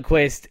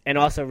 Lundqvist, and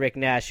also Rick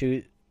Nash,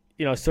 who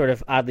sort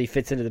of oddly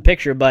fits into the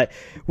picture. But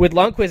with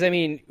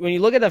Lundqvist, when you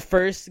look at the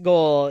first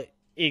goal,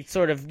 it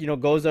sort of,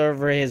 goes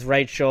over his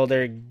right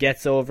shoulder,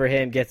 gets over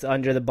him, gets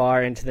under the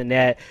bar into the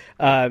net.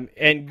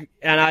 And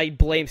I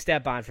blame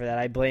Stepan for that.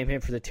 I blame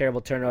him for the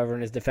terrible turnover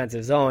in his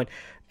defensive zone.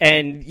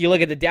 And you look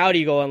at the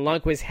Doughty goal, and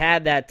Lundqvist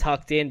had that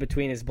tucked in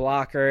between his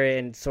blocker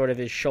and sort of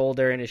his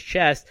shoulder and his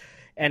chest,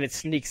 and it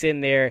sneaks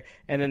in there.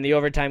 And then the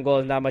overtime goal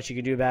is not much you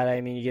can do about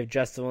it. You give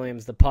Justin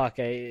Williams the puck.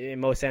 In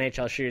most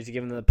NHL shooters, you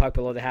give them the puck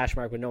below the hash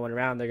mark with no one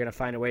around, they're going to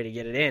find a way to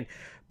get it in.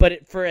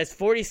 But for as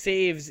 40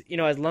 saves,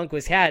 as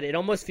Lundqvist had, it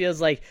almost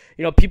feels like,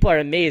 people are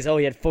amazed,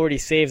 he had 40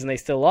 saves and they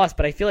still lost.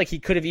 But I feel like he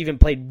could have even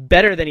played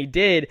better than he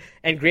did.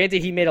 And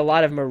granted, he made a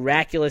lot of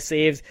miraculous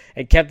saves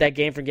and kept that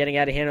game from getting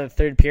out of hand in the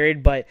third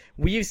period. But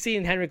we've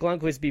seen Henrik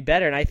Lundqvist be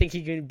better, and I think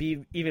he can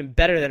be even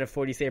better than a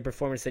 40-save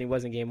performance than he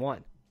was in Game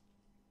 1.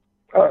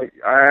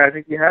 I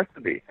think he has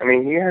to be.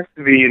 He has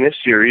to be in this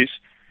series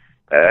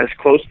as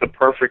close to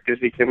perfect as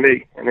he can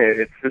be.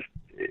 It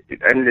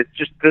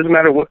just doesn't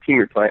matter what team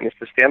you're playing. It's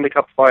the Stanley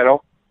Cup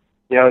final.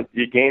 Your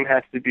game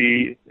has to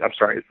be. It's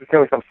the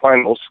Stanley Cup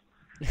finals,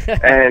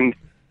 and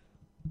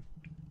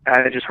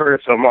I just heard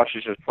it so much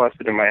it's just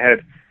busted in my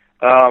head.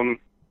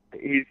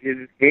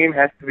 His game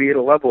has to be at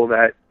a level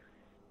that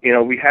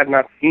we have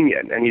not seen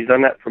yet, and he's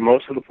done that for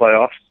most of the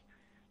playoffs.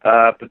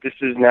 But this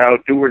is now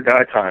do or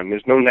die time.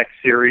 There's no next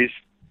series.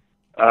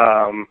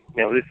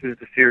 This is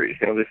the series.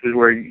 This is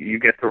where you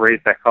get to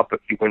raise that cup if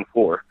you win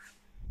 4.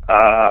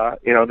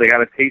 They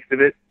got a taste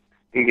of it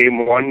in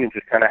Game 1, and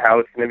just kind of how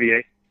it's going to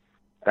be,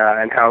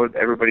 and how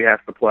everybody has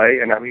to play,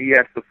 and how he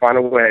has to find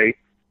a way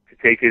to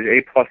take his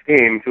A+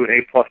 game to an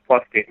A++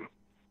 game.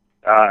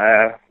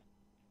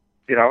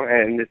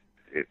 And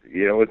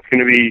it's going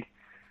to be,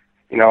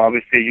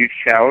 obviously a huge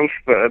challenge,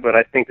 but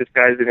I think this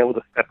guy's been able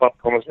to step up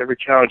to almost every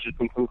challenge that's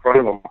been put in front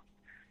of him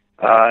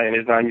in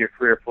his 9-year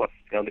career, plus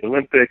the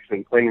Olympics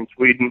and playing in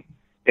Sweden.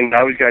 And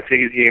now he's got to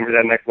take his game to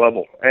that next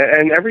level.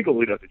 And every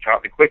goalie does it.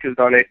 Charlie Quick has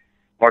done it.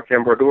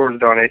 Martin Brodeur has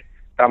done it.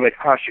 Dominic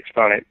Hasek's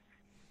done it.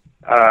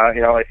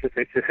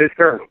 It's his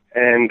turn.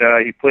 And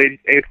he played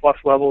A+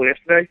 level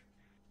yesterday.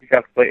 He's got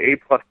to play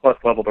A++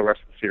 level the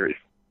rest of the series.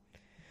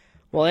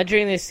 Well,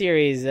 entering this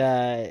series,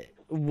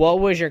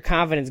 what was your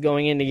confidence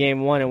going into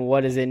Game 1, and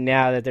what is it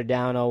now that they're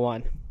down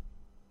 0-1?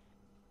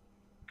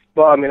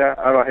 Well, I don't know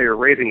how you're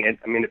rating it.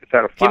 If it's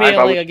out of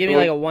 5, give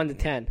me a 1 to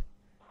 10.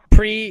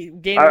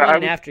 Pre-Game 1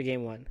 and after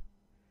Game 1.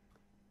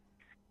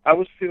 I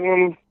was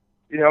feeling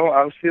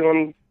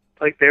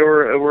like they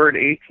were at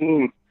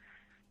 18.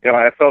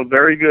 I felt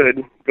very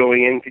good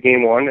going into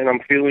Game 1, and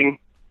I'm feeling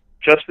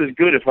just as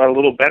good, if not a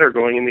little better,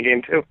 going into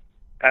Game 2.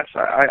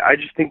 I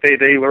just think they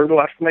learned a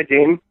lot from that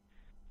game.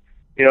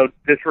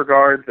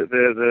 disregard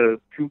the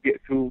two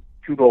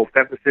goal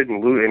deficit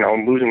and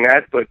losing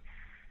that. But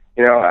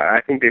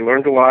I think they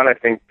learned a lot. I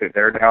think that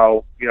they're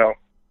now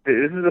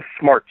this is a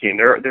smart team.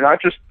 They're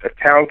not just a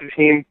talented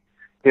team.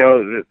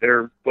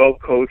 They're well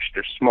coached.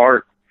 They're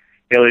smart.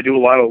 They do a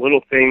lot of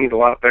little things a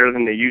lot better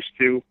than they used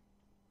to.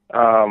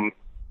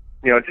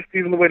 Just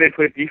even the way they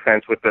play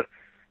defense with the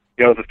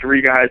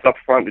three guys up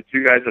front, the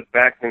two guys up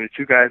back, and the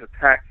two guys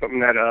attack, something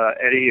that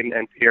Eddie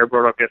and Pierre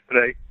brought up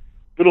yesterday.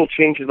 Little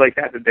changes like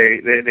that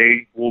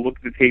they will look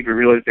at the tape and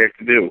realize they have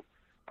to do.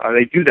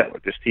 They do that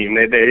with this team.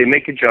 They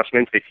make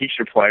adjustments. They teach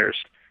their players.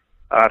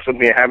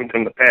 Something they haven't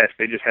done in the past.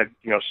 They just had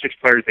 6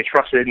 players they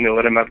trusted, and they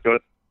let them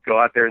go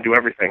out there and do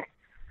everything.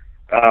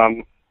 So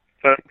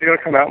I think they're going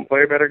to come out and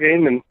play a better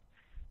game, and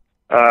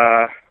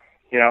I'm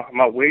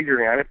not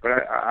wagering on it, but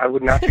I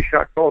would not be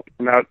shocked at all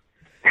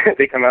if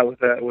they come out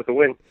with a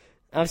win.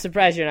 I'm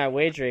surprised you're not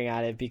wagering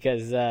on it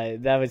because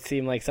that would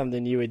seem like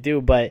something you would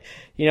do. But,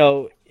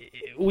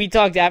 we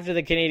talked after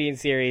the Canadian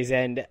series,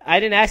 and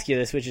I didn't ask you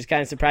this, which is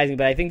kind of surprising,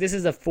 but I think this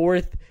is I'm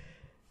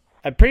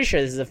pretty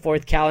sure this is the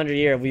 4th calendar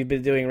year we've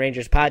been doing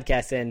Rangers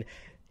podcasts, and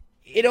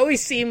it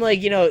always seemed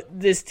like,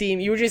 this team,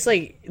 you were just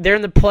like, they're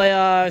in the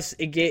playoffs,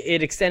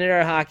 it extended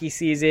our hockey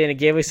season, it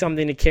gave us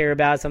something to care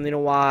about, something to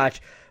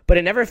watch, but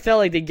it never felt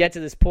like they get to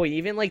this point.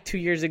 Even like 2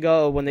 years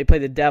ago when they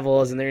played the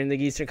Devils and they're in the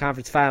Eastern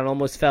Conference Final, it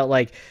almost felt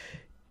like,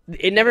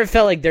 it never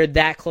felt like they're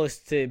that close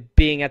to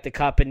being at the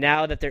Cup, and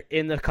now that they're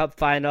in the Cup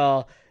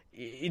Final,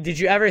 did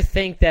you ever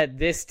think that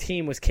this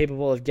team was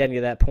capable of getting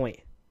to that point?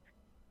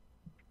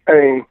 I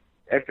mean,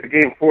 after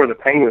Game 4 of the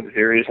Penguins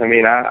series,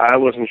 I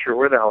wasn't sure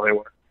where the hell they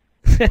were.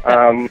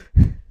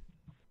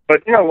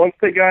 But once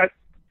they got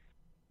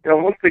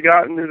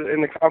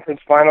in the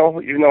conference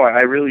final, even though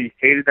I really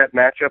hated that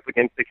matchup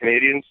against the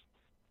Canadians,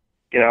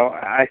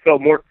 I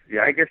felt more.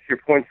 I guess your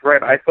point's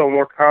right. I felt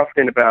more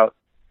confident about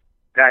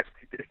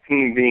this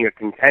team being a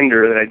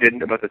contender than I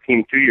did about the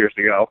team 2 years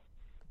ago.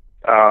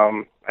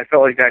 I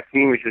felt like that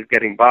team was just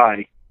getting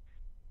by,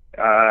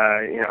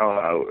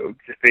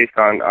 just based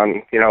on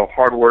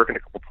hard work and a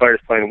couple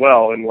players playing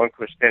well and one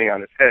coach standing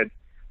on his head.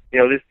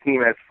 This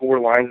team has 4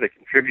 lines that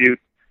contribute.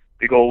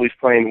 The goalie's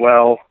playing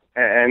well,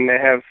 and they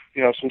have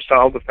some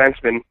solid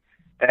defensemen.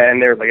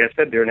 And they're, like I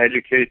said, they're an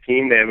educated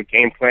team. They have a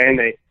game plan.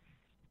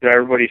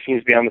 Everybody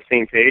seems to be on the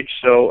same page.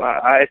 So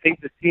I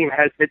think this team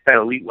has hit that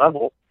elite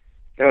level.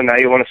 Now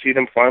you want to see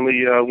them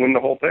finally win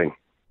the whole thing.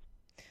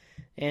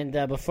 And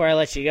before I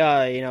let you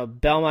go,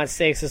 Belmont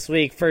Stakes this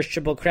week, first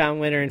Triple Crown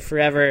winner in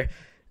forever.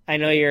 I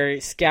know you're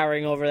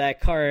scouring over that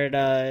card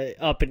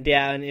up and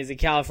down. Is a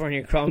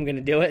California Chrome going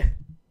to do it?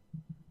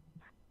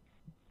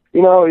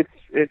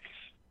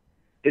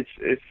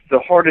 It's the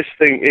hardest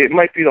thing. It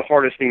might be the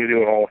hardest thing to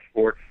do in all of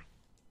sports.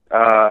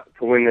 To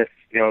win this,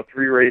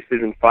 3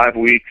 races in 5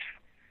 weeks.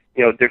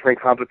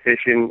 Different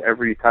competition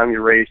every time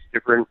you race,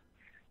 different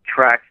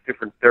tracks,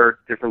 different dirt,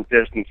 different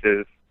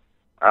distances.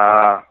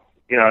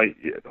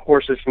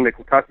 Horses from the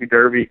Kentucky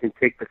Derby can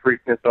take the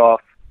Preakness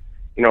off,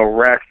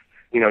 rest,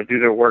 do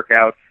their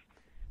workouts,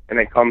 and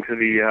then come to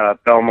the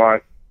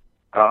Belmont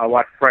a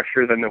lot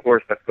fresher than the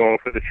horse that's going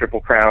for the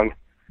Triple Crown.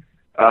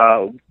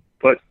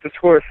 But this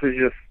horse is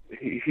just,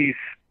 he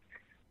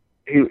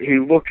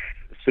looks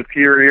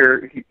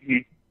superior.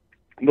 He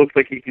looks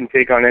like he can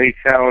take on any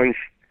challenge.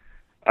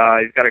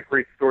 He's got a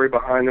great story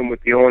behind him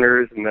with the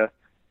owners and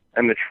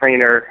the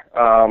trainer.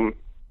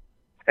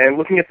 And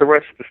looking at the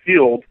rest of the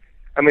field,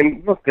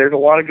 look, there's a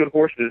lot of good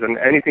horses, and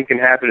anything can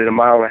happen in a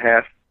mile and a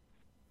half.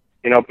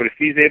 But if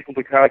he's able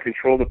to kind of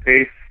control the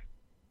pace,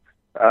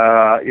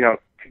 to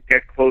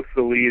get close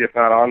to the lead, if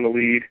not on the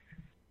lead,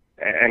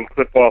 and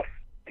clip off,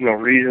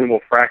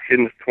 reasonable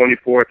fractions,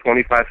 24,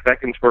 25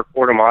 seconds for a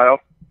quarter mile,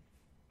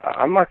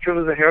 I'm not sure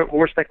there's a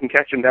horse that can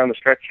catch him down the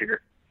stretch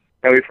here.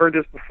 Now, we've heard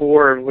this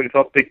before. Everybody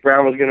thought Big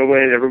Brown was going to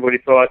win it. Everybody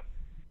thought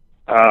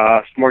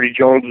Smarty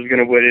Jones was going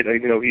to win it.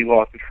 He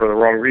lost it for the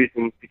wrong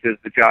reasons because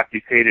the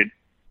jockeys hated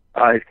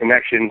his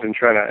connections and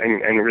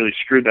and really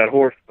screwed that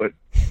horse. But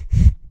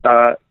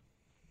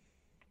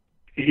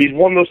he's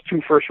won those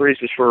 2 first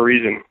races for a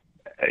reason.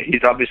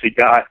 He's obviously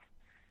got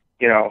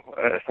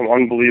some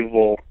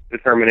unbelievable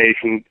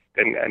determination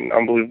and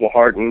unbelievable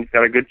heart, and he's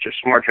got a good,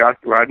 smart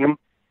jockey riding him.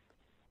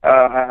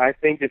 I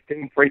think if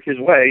things break his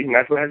way, and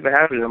that's what has to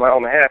happen in a mile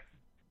and a half,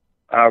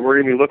 we're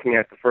going to be looking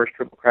at the first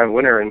Triple Crown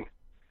winner in,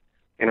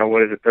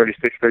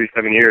 36,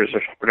 37 years,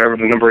 or whatever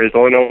the number is.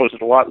 All I know is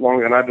it's a lot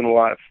longer than I've been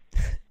alive.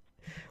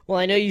 Well,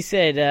 I know you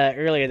said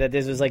earlier that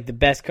this was like the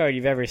best card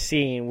you've ever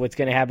seen. What's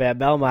going to happen at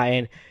Belmont?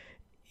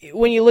 And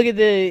when you look at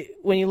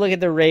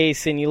the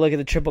race and you look at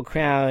the Triple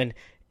Crown,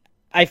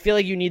 I feel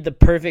like you need the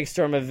perfect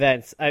storm of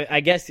events. I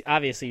guess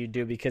obviously you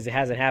do because it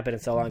hasn't happened in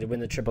so long to win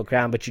the Triple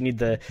Crown, but you need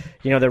the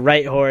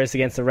right horse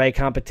against the right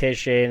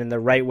competition and the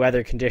right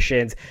weather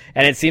conditions,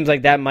 and it seems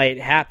like that might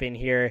happen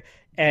here.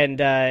 And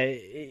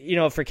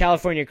for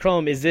California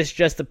Chrome, is this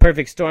just the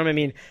perfect storm?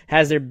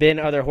 Has there been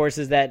other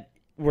horses that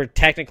were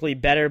technically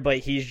better, but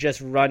he's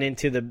just run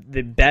into the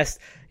best,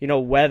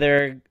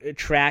 weather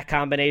track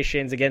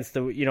combinations against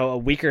the, a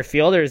weaker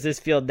field? Or is this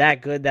field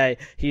that good that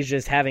he's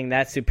just having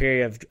that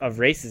superior of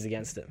races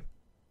against him?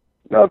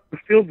 No, the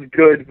field's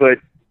good, but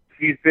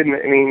he's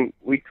been,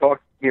 we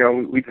talked,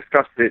 we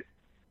discussed it,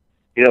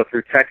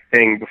 through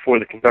texting before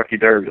the Kentucky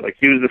Derby. Like,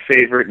 he was the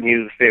favorite, and he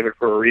was the favorite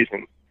for a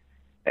reason.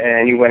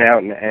 And he went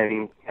out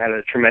and had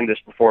a tremendous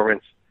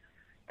performance.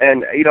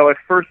 And, at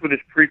first with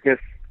his Preakness,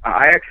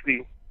 I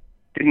actually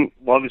didn't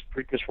love his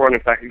Preakness run. In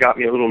fact, it got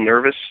me a little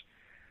nervous.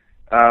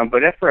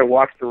 But after I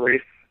watched the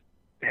race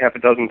half a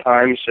dozen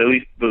times, at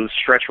least the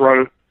stretch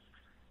run,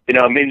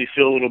 it made me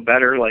feel a little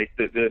better. Like,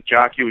 the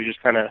jockey was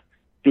just kind of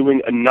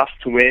doing enough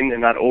to win and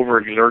not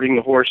overexerting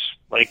the horse,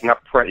 like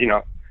not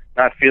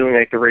feeling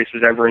like the race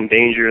was ever in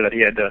danger, that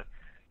he had to,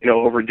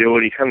 overdo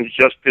it. He kind of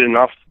just did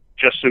enough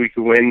just so he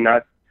could win,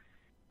 not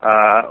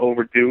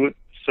overdo it.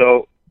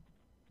 So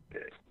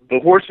the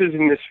horses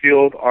in this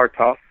field are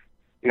tough.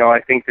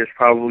 I think there's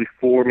probably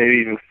 4, maybe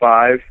even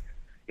 5,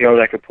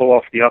 that could pull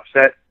off the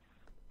upset.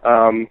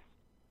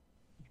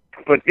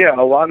 But yeah,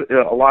 a lot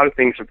of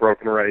things are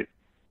broken right.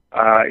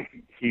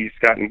 He's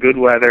gotten good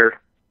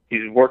weather.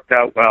 He's worked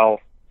out well.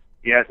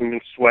 He hasn't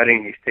been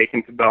sweating. He's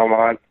taken to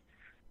Belmont.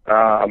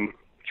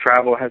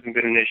 Travel hasn't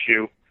been an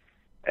issue.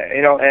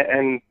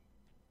 And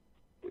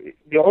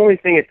the only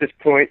thing at this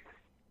point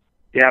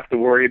you have to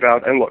worry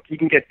about, and look, he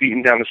can get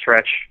beaten down the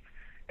stretch,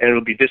 and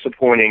it'll be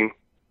disappointing,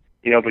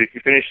 but if he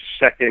finishes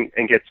second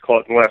and gets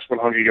caught in the last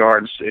 100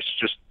 yards, it's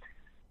just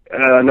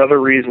another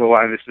reason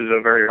why this is a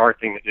very hard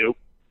thing to do.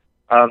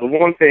 The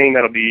one thing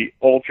that'll be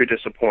ultra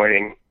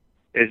disappointing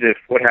is if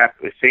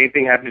the same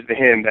thing happens to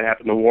him that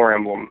happened to War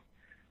Emblem,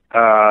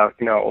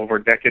 over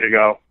a decade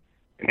ago,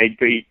 and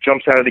he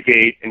jumps out of the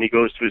gate and he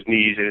goes to his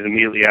knees and is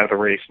immediately out of the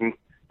race and,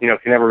 can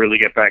never really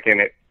get back in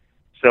it.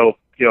 So,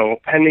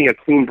 pending a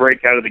clean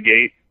break out of the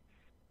gate,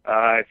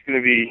 it's going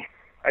to be,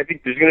 I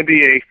think there's going to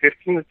be a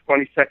 15 to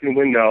 20 second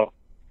window,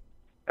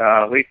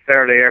 late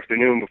Saturday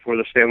afternoon before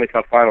the Stanley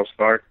Cup finals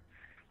start,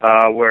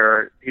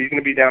 where he's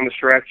going to be down the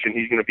stretch and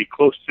he's going to be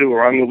close to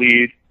or on the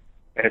lead,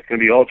 and it's going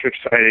to be ultra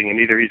exciting, and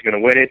either he's going to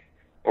win it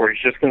or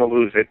he's just going to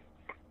lose it.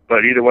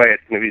 But either way,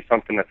 it's going to be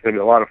something that's going to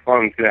be a lot of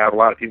fun. It's going to have a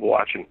lot of people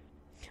watching.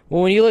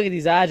 Well, when you look at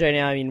these odds right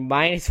now,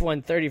 minus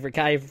 130 for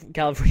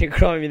California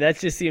Chrome, that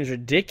just seems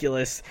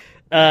ridiculous.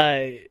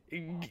 Going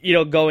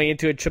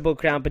into a Triple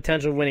Crown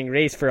potential winning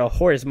race for a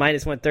horse,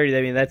 minus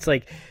 130. That's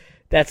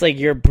like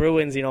your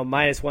Bruins,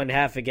 minus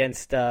 1.5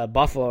 against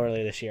Buffalo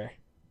earlier this year.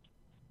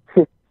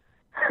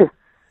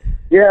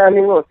 Yeah,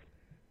 look,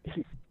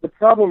 the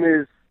problem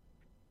is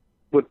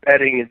with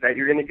betting is that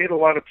you're going to get a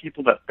lot of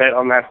people that bet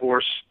on that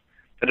horse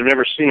that have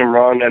never seen him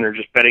run and are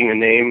just betting the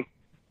name.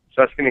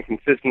 So that's going to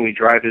consistently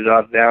drive his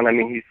odds down.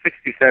 He's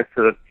 60 cents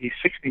to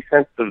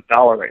the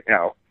dollar right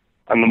now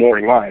on the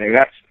morning line.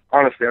 That's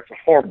honestly a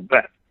horrible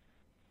bet.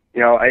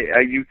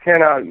 You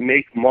cannot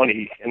make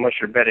money unless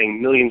you're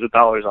betting millions of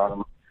dollars on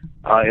him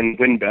in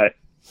WinBet.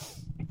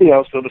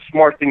 So the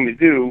smart thing to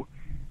do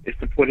is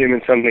to put him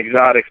in some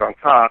exotics on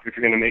top if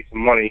you're going to make some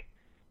money.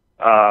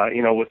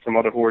 With some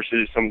other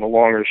horses, some of the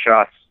longer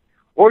shots.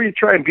 Or you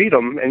try and beat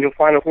him, and you'll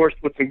find a horse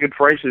with some good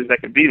prices that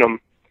could beat him.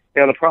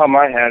 The problem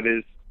I have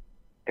is,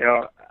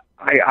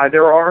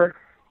 there are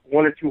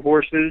 1 or 2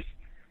 horses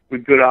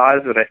with good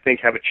odds that I think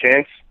have a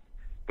chance,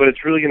 but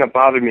it's really going to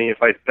bother me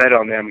if I bet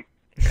on them,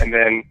 and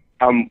then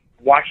I'm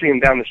watching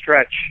them down the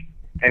stretch,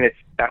 and it's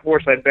that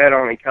horse I bet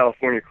on in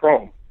California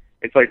Chrome.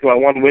 It's like, do I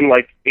want to win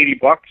like $80,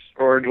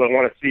 or do I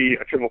want to see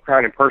a Triple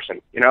Crown in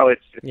person?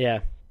 It's yeah,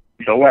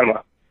 a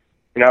dilemma.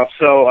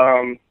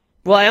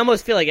 Well, I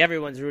almost feel like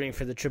everyone's rooting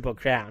for the Triple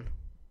Crown.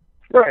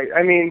 Right.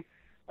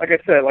 Like I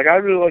said, I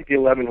really like the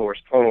 11 horse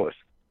Tonalist.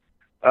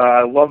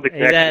 I love the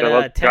connection. He's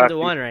at 10 to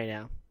 1 right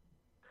now.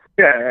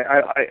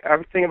 Yeah, I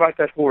was thinking about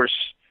that horse.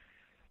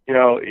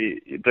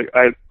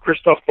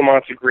 Christophe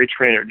Clement's a great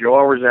trainer.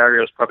 Joel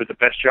Rosario is probably the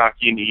best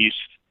jockey in the East,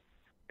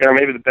 or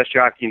maybe the best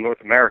jockey in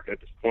North America at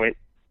this point.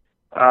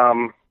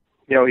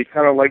 He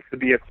kind of likes to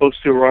be a close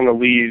to or on the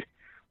lead,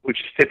 which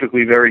is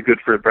typically very good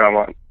for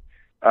Belmont,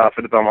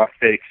 for the Belmont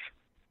Stakes.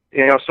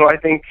 So I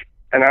think,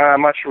 and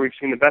I'm not sure we've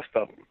seen the best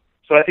of him.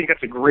 So I think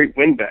that's a great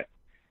win bet.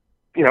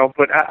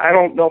 But I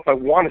don't know if I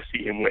want to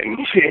see him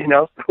win.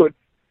 So it's,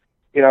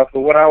 so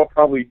what I will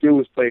probably do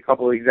is play a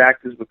couple of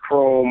exactas with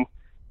Chrome,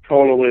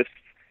 Tonalist,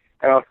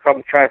 and I'll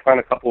probably try and find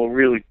a couple of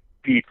really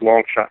deep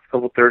long shots, a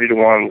couple of 30 to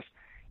 1s.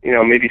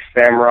 Maybe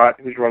Samrat,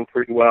 who's run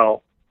pretty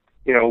well.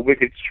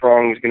 Wicked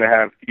Strong is going to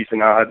have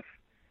decent odds.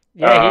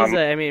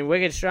 Yeah,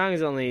 Wicked Strong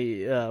is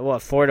only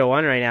 4 to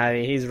 1 right now.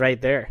 He's right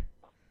there.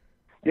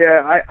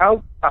 Yeah,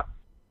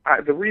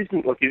 the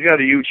reason, look, he's got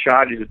a huge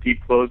shot. He's a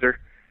deep closer.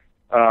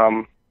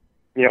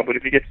 But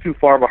if he gets too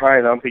far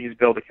behind, I don't think he's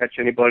able to catch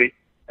anybody.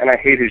 And I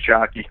hate his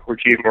jockey,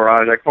 Rajiv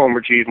Mirage. I call him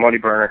Rajiv Money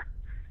Burner.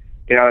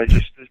 It's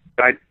just this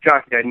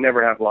jockey I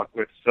never have luck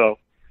with. So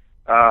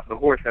the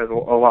horse has a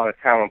lot of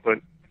talent. But,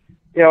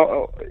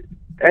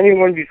 any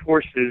one of these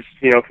horses,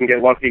 can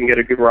get lucky and get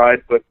a good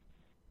ride. But,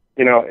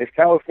 if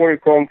California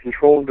Chrome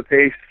controls the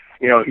pace,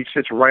 He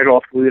sits right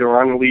off the lead or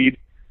on the lead.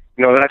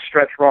 That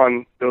stretch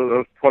run,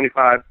 those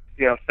 25,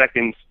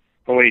 seconds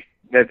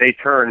that they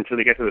turn until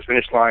they get to the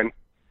finish line,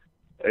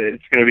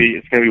 it's gonna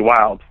be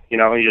wild. You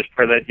just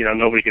pray that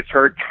nobody gets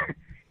hurt.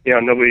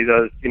 Nobody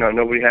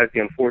has the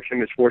unfortunate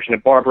misfortune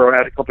that Barbaro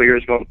had a couple of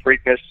years ago in the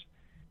Preakness,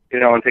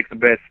 and takes a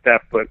bad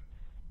step. But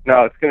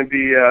no, it's going to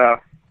be,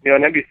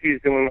 and NBC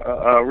is doing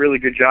a really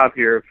good job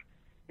here of,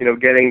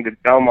 getting the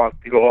Belmont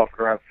to go off at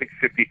around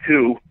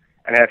 6:52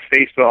 and have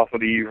faced off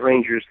with the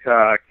Rangers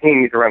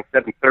Kings around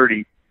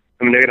 7:30.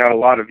 I mean, they're going to have a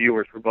lot of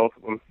viewers for both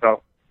of them.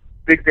 So,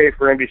 big day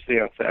for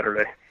NBC on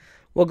Saturday.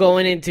 Well,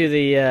 going into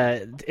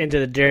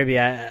the Derby,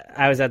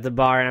 I was at the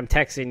bar and I'm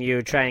texting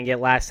you trying to get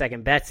last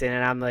second bets in,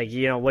 and I'm like,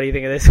 what do you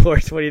think of this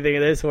horse? What do you think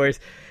of this horse?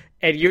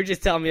 And you're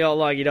just telling me all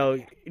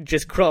along,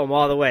 just Chrome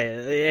all the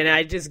way. And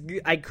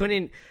I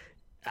couldn't.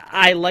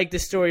 I like the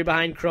story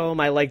behind Chrome.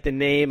 I like the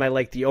name. I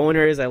like the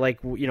owners. I like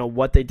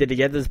what they did to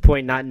get to this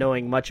point, not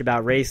knowing much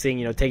about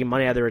racing. Taking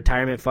money out of the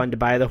retirement fund to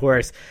buy the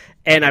horse.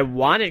 And I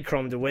wanted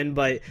Chrome to win,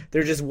 but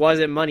there just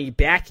wasn't money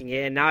backing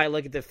it. And now I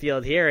look at the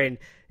field here and.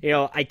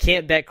 I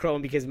can't bet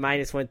Chrome because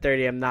minus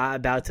 130. I'm not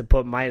about to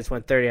put minus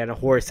 130 on a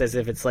horse as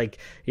if it's like,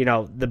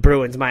 the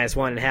Bruins minus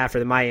 1.5 or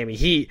the Miami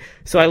Heat.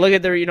 So I look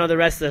at the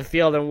rest of the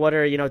field and what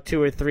are,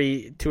 two or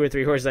three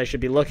horses I should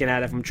be looking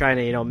at if I'm trying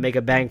to, make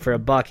a bang for a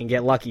buck and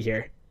get lucky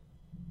here.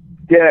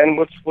 Yeah, and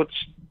what's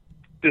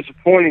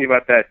disappointing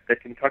about that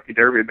Kentucky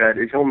Derby bet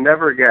is you'll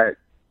never get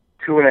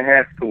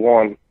 2.5 to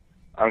 1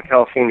 on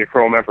California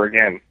Chrome ever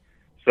again.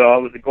 So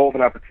it was a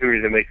golden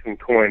opportunity to make some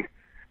coin.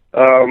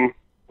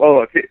 Well,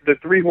 look, the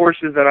 3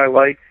 horses that I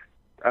like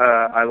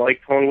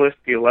Tonalist,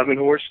 the 11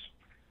 horse.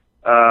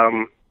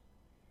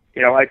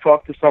 I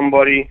talked to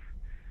somebody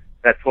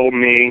that told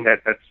me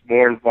that's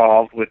more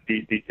involved with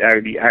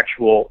the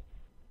actual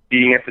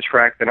being at the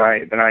track than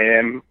I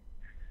am.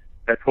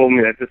 That told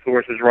me that this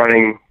horse is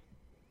running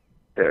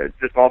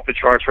just off the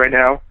charts right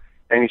now,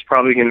 and he's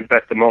probably going to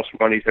bet the most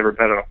money he's ever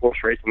bet on a horse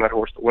race on that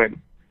horse to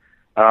win.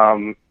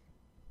 So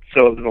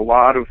there's a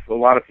lot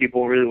of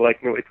people really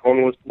liking the way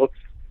Tonalist looks.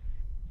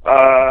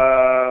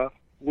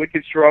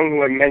 Wicked Strong,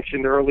 who I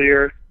mentioned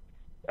earlier,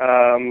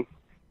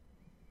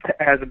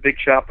 has a big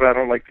shot, but I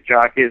don't like the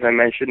jockey, as I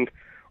mentioned.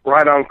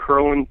 Right on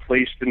Curlin,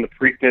 placed in the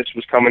Preakness,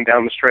 was coming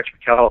down the stretch for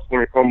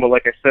California Chrome, but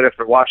like I said,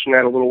 after watching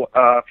that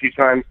a few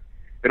times,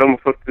 it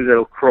almost looked as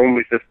though Chrome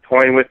was just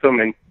toying with them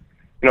and,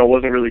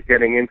 wasn't really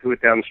getting into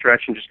it down the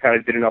stretch and just kind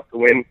of did enough to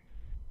win.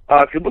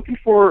 If you're looking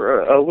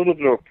for a little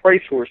bit of a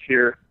price horse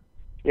here,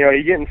 you're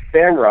getting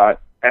Samrot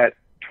at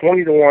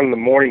 20 to 1 in the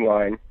morning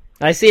line.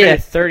 I see it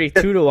at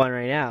 32 to 1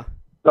 right now.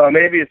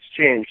 Maybe it's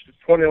changed. It's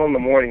 20 to 1 in the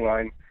morning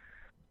line.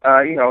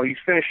 He's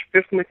finished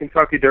 5th in the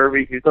Kentucky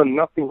Derby. He's done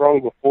nothing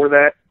wrong before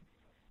that.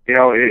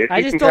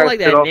 I just don't like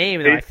that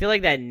name, though. I feel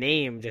like that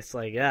name just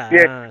like,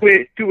 Yeah,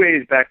 2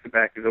 ways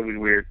back-to-back is always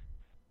weird.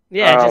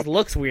 Yeah, it just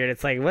looks weird.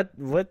 It's like,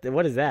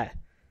 what is that?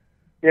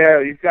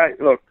 Yeah,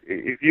 look,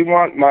 if you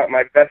want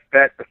my best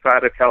bet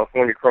beside of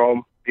California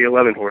Chrome, the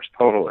 11 horse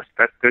Tonalist.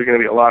 There's going to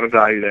be a lot of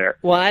value there.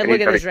 Well, I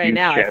look at this right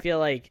now, I feel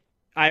like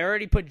I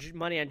already put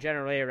money on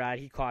General A-Rod.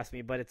 He cost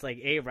me, but it's like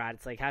A-Rod.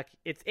 It's like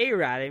it's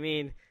A-Rod. I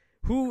mean,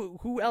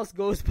 who else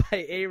goes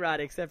by A-Rod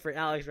except for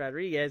Alex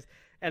Rodriguez?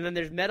 And then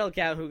there's Metal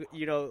Count,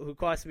 who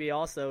cost me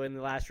also in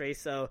the last race.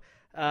 So,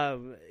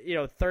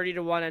 30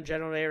 to 1 on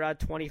General A-Rod,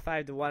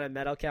 25 to 1 on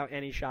Metal Count.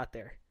 Any shot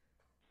there?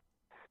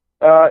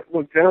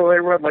 Look, General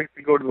A-Rod likes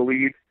to go to the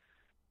lead,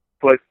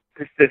 but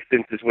this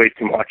distance is way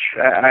too much.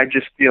 I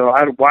just,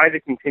 why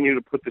they continue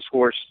to put this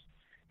horse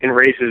in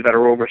races that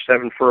are over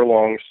 7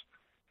 furlongs,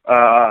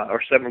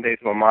 or 7 days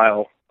of a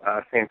mile,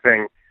 same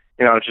thing.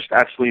 It just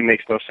absolutely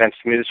makes no sense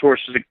to me. This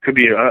horse could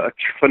be a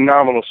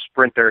phenomenal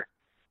sprinter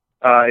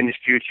in his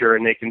future,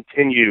 and they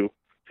continue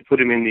to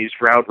put him in these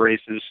route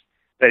races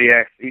that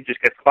he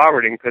just gets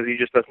clobbered in because he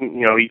just doesn't,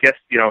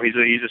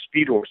 he's a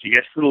speed horse. He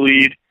gets to the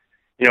lead,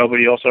 but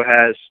he also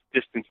has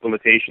distance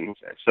limitations.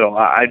 So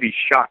I'd be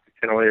shocked if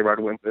General A-Rod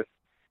wins this.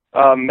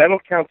 Metal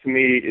Count to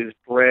me is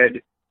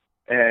bred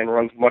and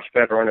runs much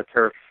better on a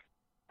turf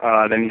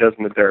than he does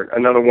in the dirt.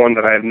 Another one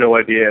that I have no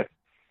idea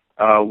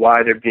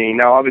why they're being.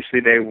 Now, obviously,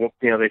 they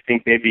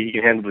think maybe he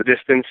can handle the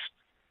distance,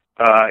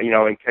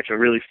 and catch a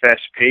really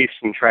fast pace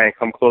and try and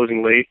come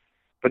closing late.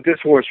 But this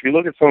horse, if you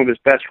look at some of his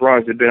best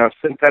runs, have been on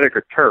synthetic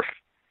or turf.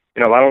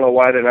 I don't know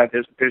why they're not.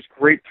 There's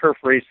great turf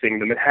racing,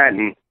 the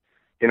Manhattan,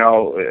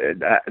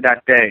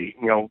 that day,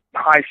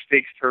 high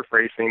stakes turf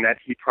racing that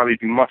he'd probably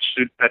be much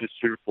better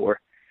suited for.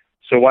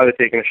 So why they're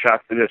taking a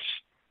shot to this?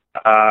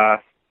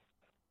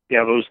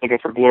 Those looking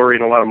for glory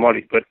and a lot of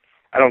money, but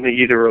I don't think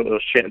either of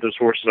those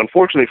horses,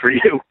 unfortunately for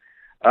you,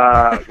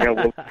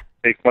 will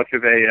make much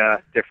of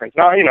a difference.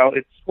 Now,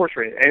 it's horse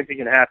racing; anything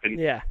can happen.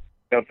 Yeah.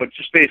 But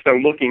just based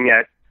on looking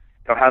at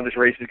how this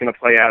race is going to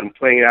play out and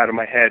playing it out in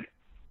my head,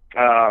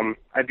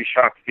 I'd be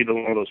shocked if either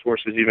one of those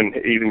horses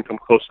even come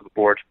close to the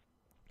board.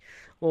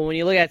 Well, when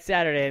you look at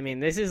Saturday,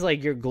 this is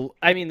like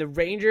the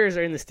Rangers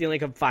are in the Stanley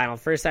Cup final.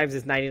 First time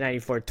since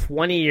 1994,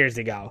 20 years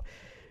ago.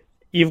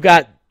 You've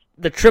got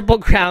the Triple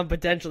Crown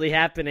potentially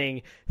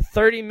happening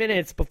 30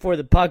 minutes before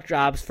the puck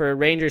drops for a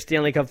Rangers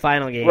Stanley Cup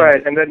final game.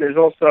 Right, and then there's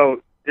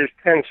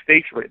 10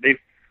 stakes races.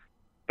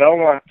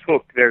 Belmont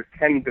took their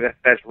 10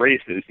 best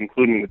races,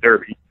 including the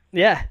Derby.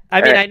 Yeah,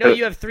 I mean, I know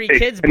you have 3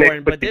 kids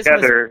born, but this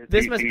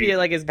must be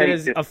like as good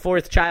as a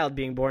 4th child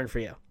being born for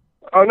you.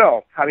 Oh,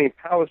 no. I mean,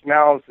 Palace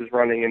Malice is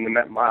running in the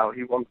Met Mile.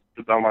 He won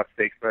the Belmont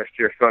Stakes last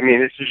year. So, I mean,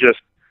 this is just,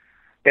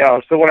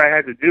 so what I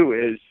had to do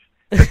is,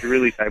 to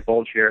really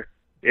divulge here,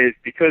 is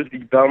because the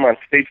Belmont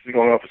Stakes is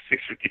going off at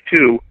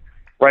 6:52,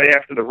 right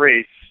after the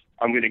race,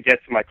 I'm going to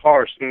get to my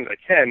car as soon as I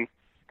can,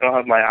 and I'll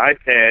have my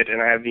iPad,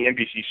 and I have the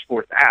NBC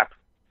Sports app.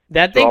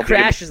 That thing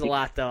crashes a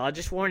lot, though. I'll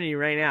just warn you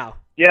right now.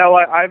 Yeah,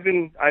 well, I've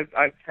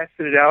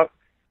tested it out.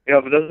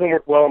 If it doesn't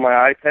work well on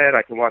my iPad,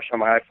 I can watch on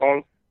my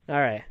iPhone. All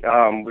right.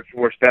 Which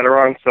works better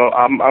on. So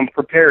I'm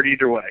prepared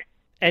either way.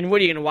 And what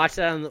are you going to watch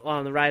that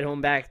on the ride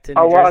home back to New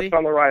I'll Jersey? watch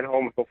on the ride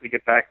home and hopefully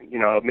get back,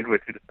 midway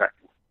through the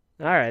second.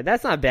 All right,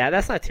 that's not bad.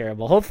 That's not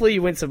terrible. Hopefully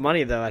you win some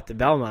money though at the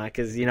Belmont,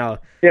 because Yeah,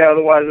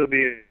 otherwise it'll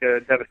be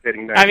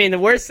devastating. Day. I mean, the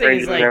worst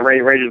thing is like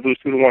Rangers lose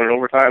 2-1 in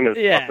overtime.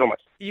 Yeah, so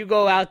much. You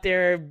go out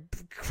there,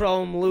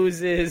 Chrome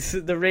loses,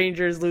 the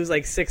Rangers lose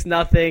like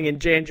 6-0, and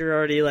Jan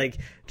Girardi like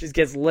just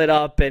gets lit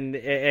up,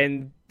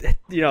 and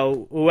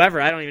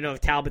whoever, I don't even know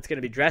if Talbot's going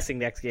to be dressing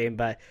next game,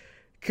 but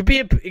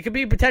it could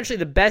be potentially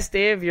the best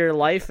day of your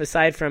life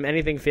aside from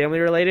anything family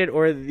related,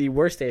 or the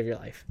worst day of your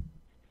life.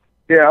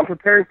 Yeah, I'm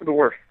preparing for the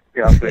worst.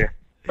 Yeah, I'll see.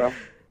 So.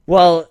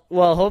 Well,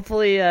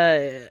 hopefully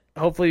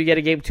you get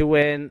a game to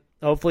win.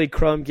 Hopefully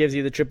Chrome gives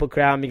you the Triple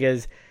Crown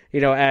because,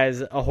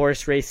 as a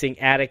horse racing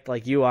addict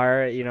like you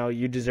are,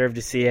 you deserve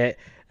to see it.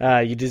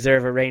 You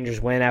deserve a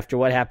Rangers win after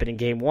what happened in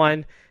Game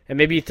 1. And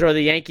maybe you throw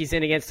the Yankees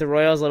in against the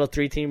Royals, little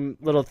three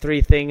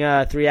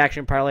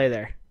action parlay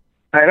there.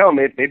 I know.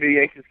 Maybe the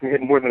Yankees can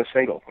hit more than a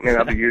single. I mean,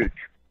 that'd be huge.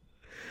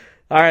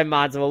 All right,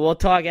 Mods. Well, we'll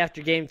talk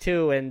after Game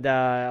 2, and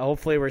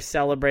hopefully we're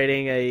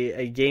celebrating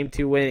a Game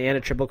 2 win and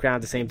a Triple Crown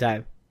at the same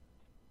time.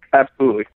 Absolutely.